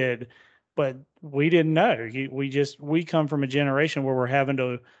it did, but we didn't know. We come from a generation where we're having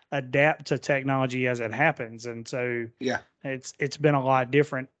to adapt to technology as it happens. And so Yeah. it's been a lot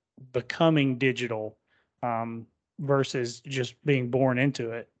different becoming digital, um, versus just being born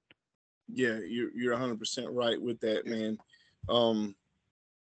into it. Yeah, you're 100% right with that, Yeah. man. Um,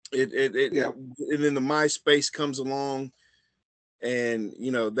 it Yeah. and then the MySpace comes along, and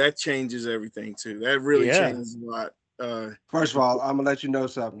that changes everything too. That really Yeah. changes a lot. First of all, I'm gonna let you know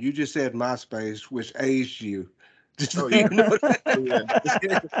something. You just said MySpace, which aged you. Just so Oh you yeah, know oh that.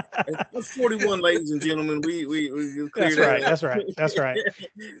 yeah. I'm 41, ladies and gentlemen. We clear That's right. that That's right. That's right.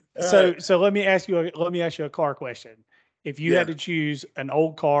 up. So let me ask you a car question. If you had Yeah, to choose an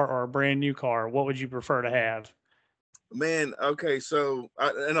old car or a brand new car, what would you prefer to have? man. Okay, so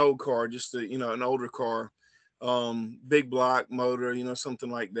an old car, just an older car, big block motor,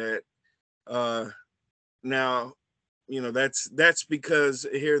 something like that. Uh, Now, that's because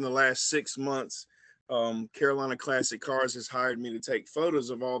here in the last 6 months, Carolina Classic Cars has hired me to take photos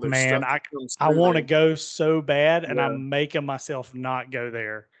of all their Man, stuff I that comes I through want to there. go so bad, and Yeah, I'm making myself not go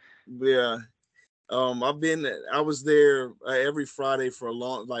there. yeah. I was there every Friday for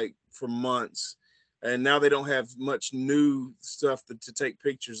for months, and now they don't have much new stuff to take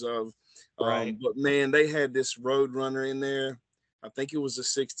pictures of. Right. But man, they had this Road Runner in there. I think it was a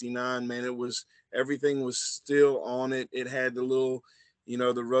 '69. Man, everything was still on it. It had the little,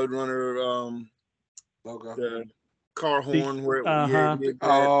 the Road Runner, Logo. the car The horn where yeah, it uh-huh. did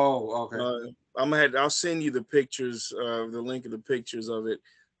that. Oh, okay. I'll send you the pictures, the link of the pictures of it.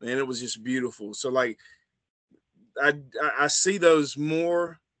 Man, it was just beautiful. So like I see those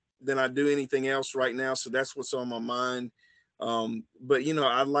more than I do anything else right now. So that's what's on my mind. But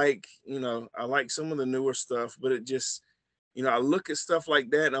I like some of the newer stuff, but it just, I look at stuff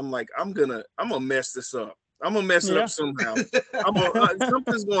like that and I'm like, I'm gonna mess this up. I'm gonna mess it up Yeah. somehow.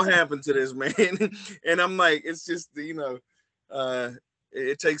 Something's gonna happen to this, man. And I'm like, it's just, uh,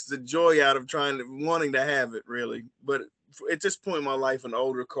 it takes the joy out of wanting to have it really. But at this point in my life, an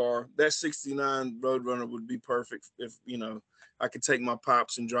older car, that '69 Roadrunner would be perfect if I could take my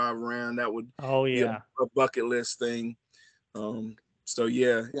pops and drive around. That would Oh be yeah. a bucket list thing. So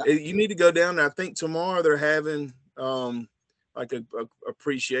yeah, Yeah. you need to go down there. I think tomorrow they're having like a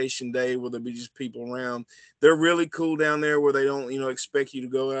appreciation day where there'll be just people around. They're really cool down there where they don't expect you to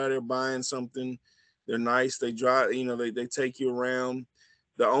go out there buying something. They're nice. They drive. They take you around.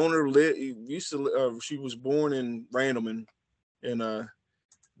 The owner used to. She was born in Randleman, and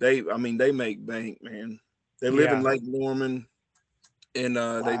they make bank, man. They live in Yeah. Lake Norman, and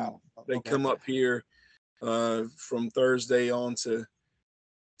Wow. they Okay. come up here from Thursday on to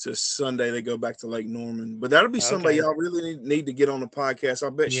Sunday. They go back to Lake Norman, but that'll be somebody Okay. y'all really need to get on the podcast.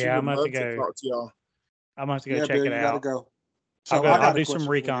 I bet she Yeah, would love to talk to y'all. I'm gonna have to go Yeah, check Bill, it you got to out. go. I'll So go. I I'll got a do some question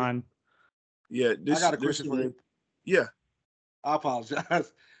for you. recon. Yeah, I got a this question for you. yeah, I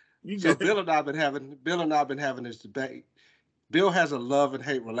apologize. you So good. Bill and I've been having this debate. Bill has a love and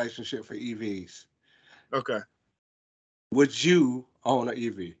hate relationship for EVs. Okay, Would you own an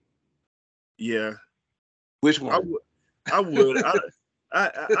EV? yeah, Which I one? would. I would.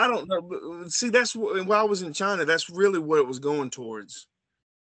 I don't know. But see, that's what, while I was in China, that's really what it was going towards.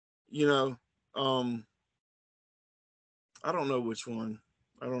 You know, um, I don't know which one.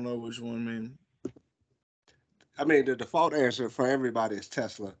 I don't know which one, man. I mean, the default answer for everybody is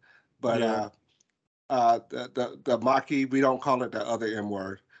Tesla, but Yeah. the Mach-E, we don't call it the other M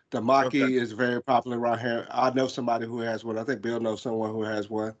word. The Okay. Mach-E is very popular around here. I know somebody who has one. I think Bill knows someone who has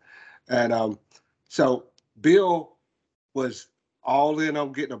one. And so Bill was all in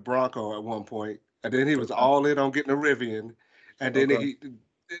on getting a Bronco at one point, and then he was Okay. all in on getting a Rivian, and Okay.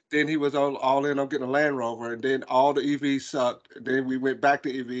 then he was all in on getting a Land Rover, and then all the EVs sucked. And then we went back to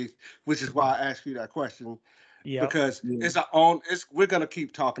EVs, which is why I asked you that question Yep. because Yeah. we're gonna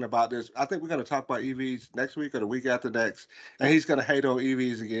keep talking about this. I think we're gonna talk about EVs next week or the week after next, and he's gonna hate on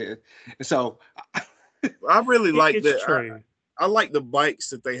EVs again. And so, I really like It's the true. I like the bikes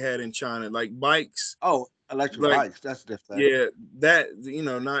that they had in China, like bikes, oh, electric like bikes, that's different. yeah, that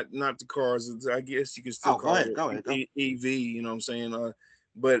not the cars. I guess you could still Oh, go call ahead, it go ahead, go. EV. You know what I'm saying?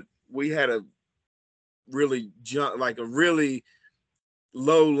 But we had a really like a really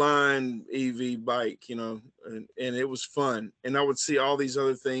low line EV bike, and it was fun. And I would see all these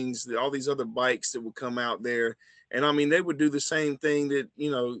other things, all these other bikes that would come out there, and I mean they would do the same thing that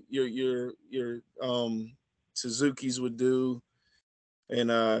your Suzuki's would do,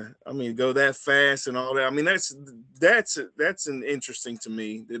 and I mean go that fast and all that. I mean that's an interesting to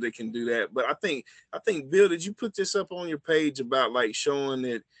me that they can do that. But I think Bill, did you put this up on your page about like showing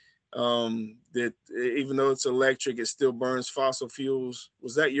that that even though it's electric, it still burns fossil fuels?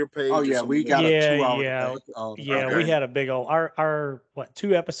 Was that your Oh page or yeah, we something? got a Yeah, 2 hour yeah, debate on yeah. We Okay. had a big old our what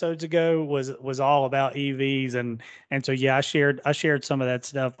 2 episodes ago was all about EVs and so yeah, I shared some of that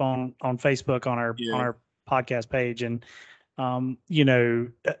stuff on Facebook on Yeah. our podcast page and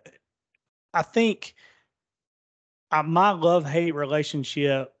I think my love hate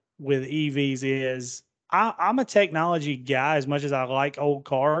relationship with EVs is I'm a technology guy as much as I like old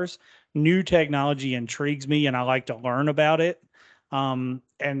cars. New technology intrigues me and I like to learn about it. And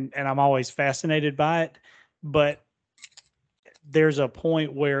I'm always fascinated by it. But there's a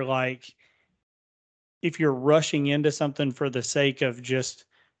point where like if you're rushing into something for the sake of just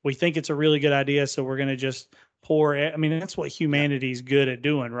we think it's a really good idea, so we're going to just I mean, that's what yeah. humanity's good at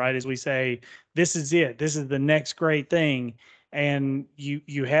doing, right? Is we say this is it, this is the next great thing, and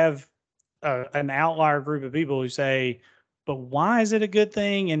you have an outlier group of people who say, but why is it a good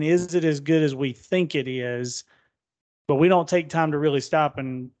thing, and is it as good as we think it is? But we don't take time to really stop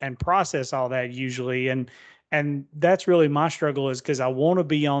and process all that usually, and that's really my struggle is because I want to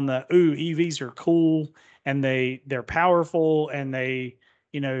be on the ooh EVs are cool and they're powerful and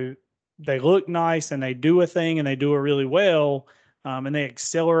you know they look nice and they do a thing and they do it really well, and they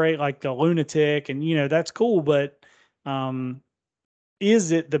accelerate like a lunatic and that's cool, but um,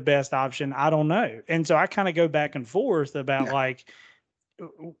 is it the best option? I don't know, and so I kind of go back and forth about Yeah. like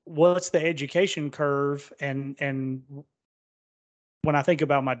what's the education curve and when I think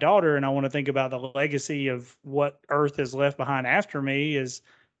about my daughter and I want to think about the legacy of what Earth has left behind after me, is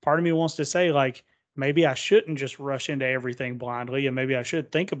part of me wants to say, like, maybe I shouldn't just rush into everything blindly and maybe I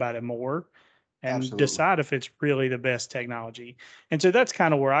should think about it more and Absolutely. decide if it's really the best technology. And so that's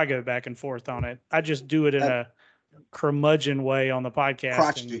kind of where I go back and forth on it. I just do it in And a curmudgeon way on the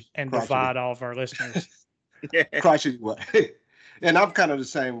podcast and crotchety. divide all of our listeners. Crotchety way. And I'm kind of the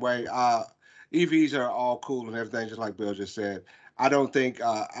same way. EVs are all cool and everything, just like Bill just said. I don't think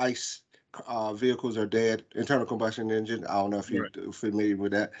ICE vehicles are dead. Internal combustion engine. I don't know if you're Right. familiar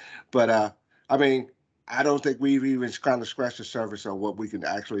with that, but I mean, I don't think we've even kind of scratched the surface of what we can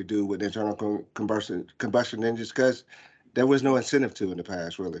actually do with internal combustion engines because there was no incentive to in the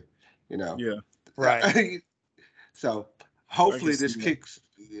past, really. You know. Yeah. Right. So I can hopefully see this that. kicks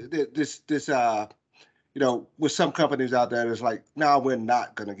this with some companies out there, it's like, no, we're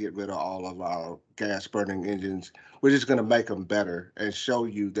not going to get rid of all of our gas burning engines. We're just going to make them better and show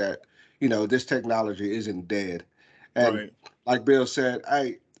you that, this technology isn't dead. And Right. like Bill said,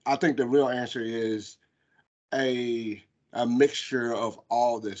 I think the real answer is a a mixture of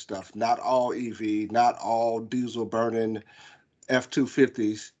all this stuff, not all EV, not all diesel burning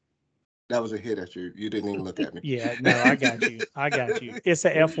F-250s. That was a hit at you. You didn't even look at me. Yeah, no, I got you. I got you. It's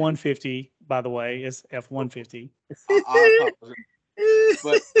a F-150, by the way. It's F-150. I apologize.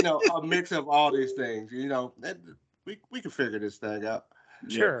 But a mix of all these things. We can figure this thing out.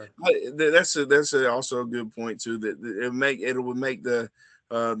 Yeah. Sure. Also a good point too. That it would make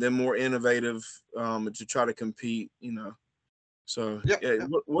them more innovative to try to compete. So Yep. yeah. Yep.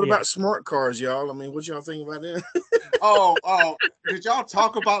 What Yeah. about smart cars, y'all? I mean, what y'all think about that? Oh, did y'all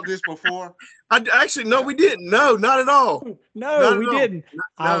talk about this before? Actually, no, we didn't. No, not at all. No, Not we at all. didn't.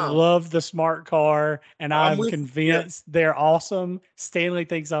 I No. love the smart car, and I'm I'm with you. convinced they're awesome. Stanley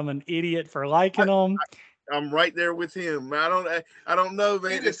thinks I'm an idiot for liking them. I'm right there with him. I don't know,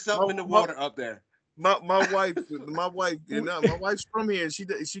 man. It is something in the water up there. My wife, you know, my wife's from here, and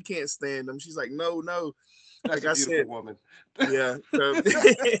she can't stand them. She's like, no. That's Like a beautiful woman. Yeah.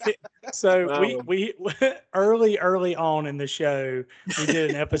 So Um, we early on in the show, we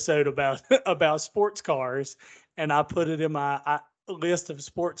did an episode about sports cars, and I put it in my list of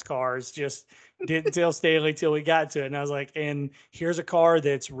sports cars. Just didn't tell Stanley till we got to it, and I was like, "And here's a car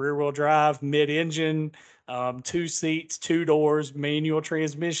that's rear-wheel drive, mid-engine, 2 seats, 2 doors, manual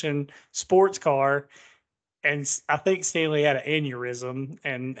transmission, sports car." And I think Stanley had an aneurysm,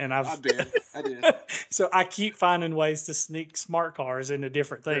 and I did. so I keep finding ways to sneak smart cars into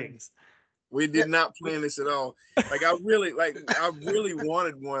different things. we did not plan this at all. Like I really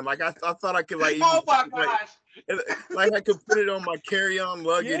wanted one. Like I thought I could like even, Oh my gosh. like I could put it on my carry-on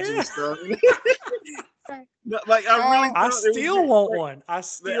luggage Yeah. and stuff. Like I really I thought it was still just, want like, one. I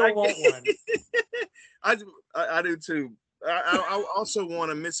still want one. I do too. I also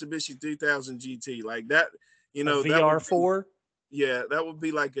want a Mitsubishi 3000 GT like that. You know, A VR4. Yeah, that would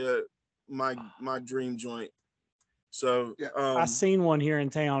be like my dream joint. So Yeah. I seen one here in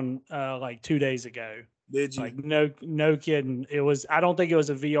town like 2 days ago. did you? Like no kidding. It was, I don't think it was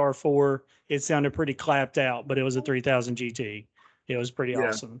a VR4. It sounded pretty clapped out, but it was a 3000 GT. It was pretty Yeah.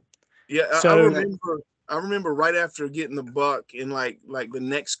 awesome. Yeah, I So- remember. I remember right after getting the buck and like the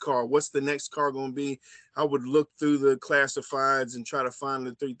next car. What's the next car going to be? I would look through the classifieds and try to find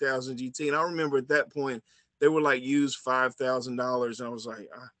the 3000 GT. And I remember at that point they were like used $5,000, and I was like,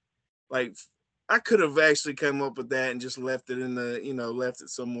 I could have actually come up with that and just left it in the, left it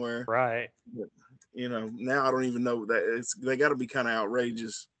somewhere. Right. But, now I don't even know that they got to be kind of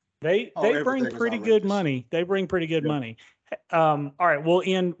outrageous. They bring everything is pretty good outrageous. money. They bring pretty good Yeah. money. All right,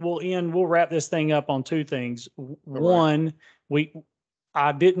 we'll wrap this thing up on 2 things. One,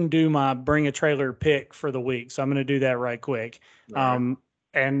 I didn't do my bring a trailer pick for the week, so I'm going to do that right quick. All right.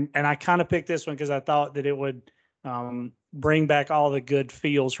 And I kind of picked this one because I thought that it would bring back all the good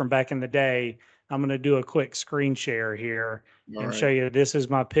feels from back in the day. I'm going to do a quick screen share here All and right. show you. This is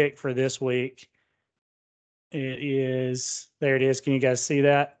my pick for this week. There it is. Can you guys see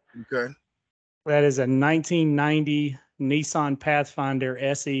that? Okay. That is a 1990 Nissan Pathfinder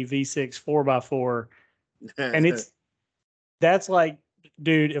SE V6 4x4. And that's like,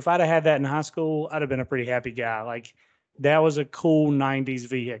 dude, if I'd have had that in high school, I'd have been a pretty happy guy. Like, that was a cool 90s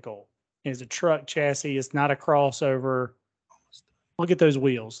vehicle. It's a truck chassis. It's not a crossover. Look at those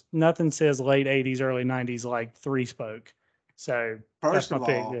wheels. Nothing says late 80s, early 90s like 3-spoke. So that's First my of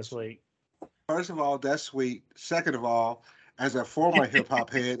pick all, this week. that's sweet. Second of all, as a former hip hop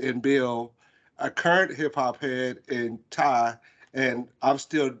head in Bill, a current hip hop head in Ty, and I'm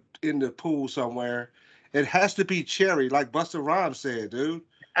still in the pool somewhere, it has to be Cherry, like Busta Rhymes said, dude.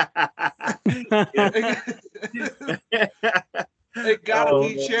 It gotta Oh,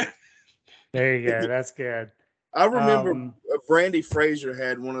 be man. Cherry. There you go. That's good. I remember Um, Brandy Fraser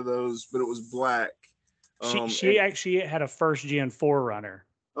had one of those, but it was black. She actually had a first gen 4Runner.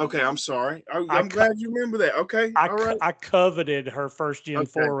 Okay, I'm sorry. I'm I glad you remember that. Okay, all right. I coveted her first gen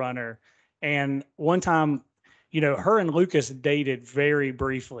Okay. 4Runner. And one time, her and Lucas dated very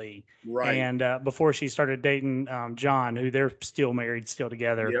briefly. Right. And before she started dating John, who they're still married, still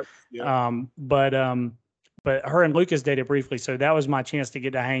together. Yep. But her and Lucas dated briefly. So that was my chance to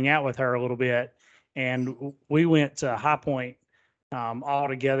get to hang out with her a little bit. And we went to High Point all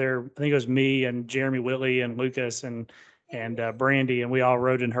together. I think it was me and Jeremy Whitley and Lucas and Brandy, and we all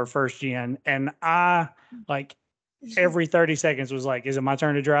rode in her first gen. And I, like, every 30 seconds was like, is it my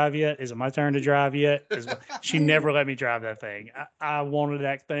turn to drive yet? Is it my turn to drive yet? She never let me drive that thing. I wanted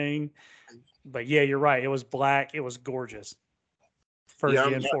that thing. But yeah, you're right. It was black. It was gorgeous. First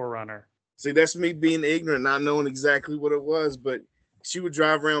gen 4Runner. See, that's me being ignorant, not knowing exactly what it was. But she would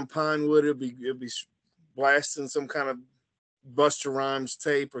drive around Pinewood. It'd be blasting some kind of Busta Rhymes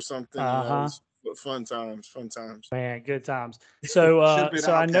tape or something. Fun times. Man, good times. So Should've been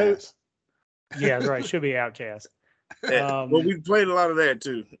so I know. Outkast. Yeah, that's right. Should be Outcast. Well, we played a lot of that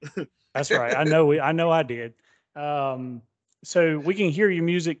too. That's right. I know I did. So we can hear your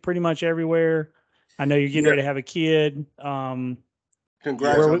music pretty much everywhere. I know you're getting ready to have a kid.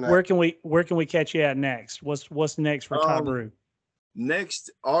 Congrats on that. Where can we catch you at next? What's next for Ty Brew?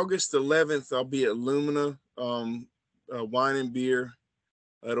 Next August 11th, I'll be at Lumina Wine and Beer.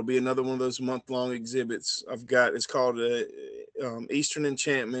 It'll be another one of those month-long exhibits I've got. It's called Eastern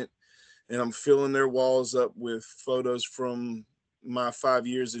Enchantment, and I'm filling their walls up with photos from my 5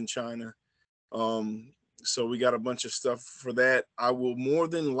 years in China. So we got a bunch of stuff for that. I will more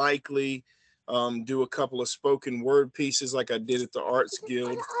than likely do a couple of spoken word pieces like I did at the Arts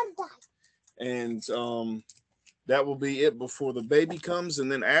Guild. And that will be it before the baby comes.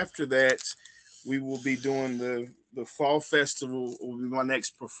 And then after that, we will be doing the Fall Festival will be my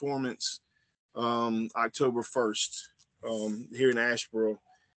next performance, October 1st, here in Asheboro.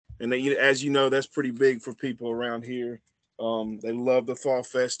 And they, as you know, that's pretty big for people around here. They love the Fall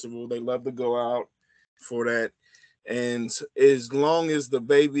Festival. They love to go out for that. And as long as the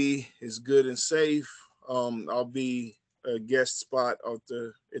baby is good and safe, I'll be a guest spot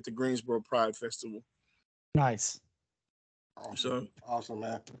at the Greensboro Pride Festival. Nice. Awesome. Awesome,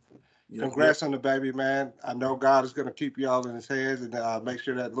 man. Yep, Congrats on the baby, man. I know God is going to keep you all in his hands and make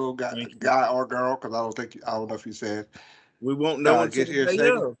sure that little guy or girl, because I don't know if you said. We won't know until get the here day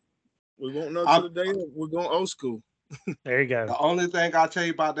safe. of. We won't know until the day of. We're going old school. There you go. The only thing I'll tell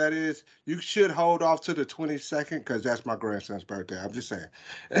you about that is you should hold off to the 22nd because that's my grandson's birthday. I'm just saying.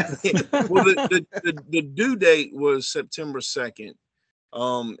 Well, the due date was September 2nd.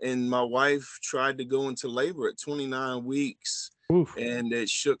 And my wife tried to go into labor at 29 weeks. Oof. And it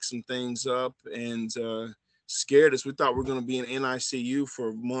shook some things up and scared us. We thought we were going to be in NICU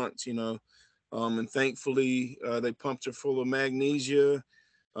for months, you know. And thankfully, they pumped her full of magnesia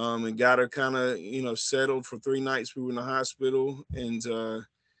and got her kind of, you know, settled for 3 nights. We were in the hospital. And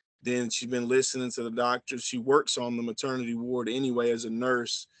then she's been listening to the doctor. She works on the maternity ward anyway as a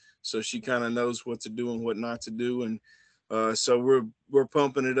nurse. So she kind of knows what to do and what not to do. And so we're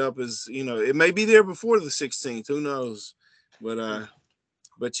pumping it up as, you know, it may be there before the 16th. Who knows?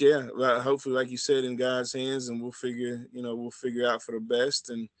 But yeah, hopefully, like you said, in God's hands, and we'll figure out for the best.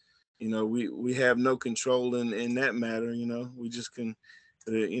 And, you know, we have no control in that matter. You know, we just can,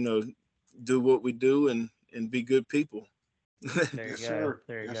 you know, do what we do and be good people. There you Yes, go. sir.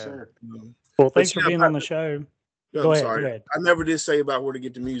 There you Yes, go. sir. Well, thanks yeah, for being on the show. I'm Go ahead. sorry. Go ahead. I never did say about where to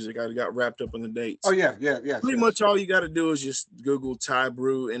get the music. I got wrapped up in the dates. Oh yeah. Pretty much all you got to do is just Google Thai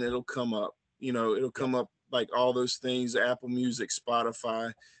Brew and it'll come up. You know, it'll come up like all those things: Apple Music,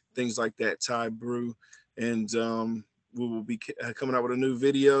 Spotify, things like that. Thai Brew, and we will be coming out with a new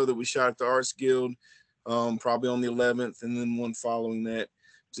video that we shot at the Arts Guild, probably on the 11th, and then one following that.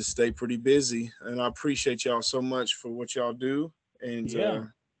 Just stay pretty busy, and I appreciate y'all so much for what y'all do,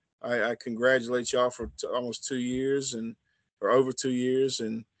 and I congratulate y'all for almost 2 years or over 2 years,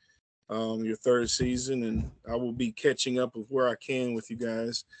 and your 3rd season, and I will be catching up with where I can with you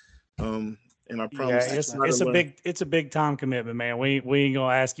guys. And I promise it's a big time commitment, man. We ain't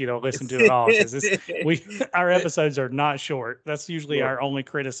gonna ask you to listen to it all because our episodes are not short. That's usually our only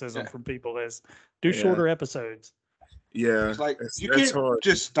criticism from people is do shorter episodes. Yeah, it's like you that's can't hard.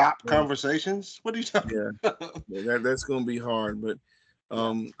 just stop conversations. What are you talking? That's gonna be hard, but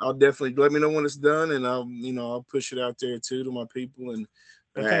I'll definitely let me know when it's done, and I'll push it out there too to my people, and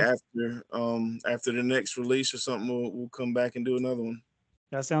after the next release or something, we'll come back and do another one.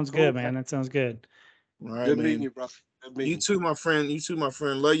 That sounds good, man. That sounds good. All right, Good man. meeting you, brother. You too, my friend.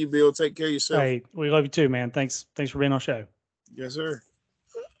 Love you, Bill. Take care of yourself. Hey, we love you too, man. Thanks for being on the show. Yes, sir.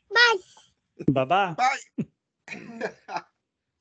 Bye. Bye-bye. Bye.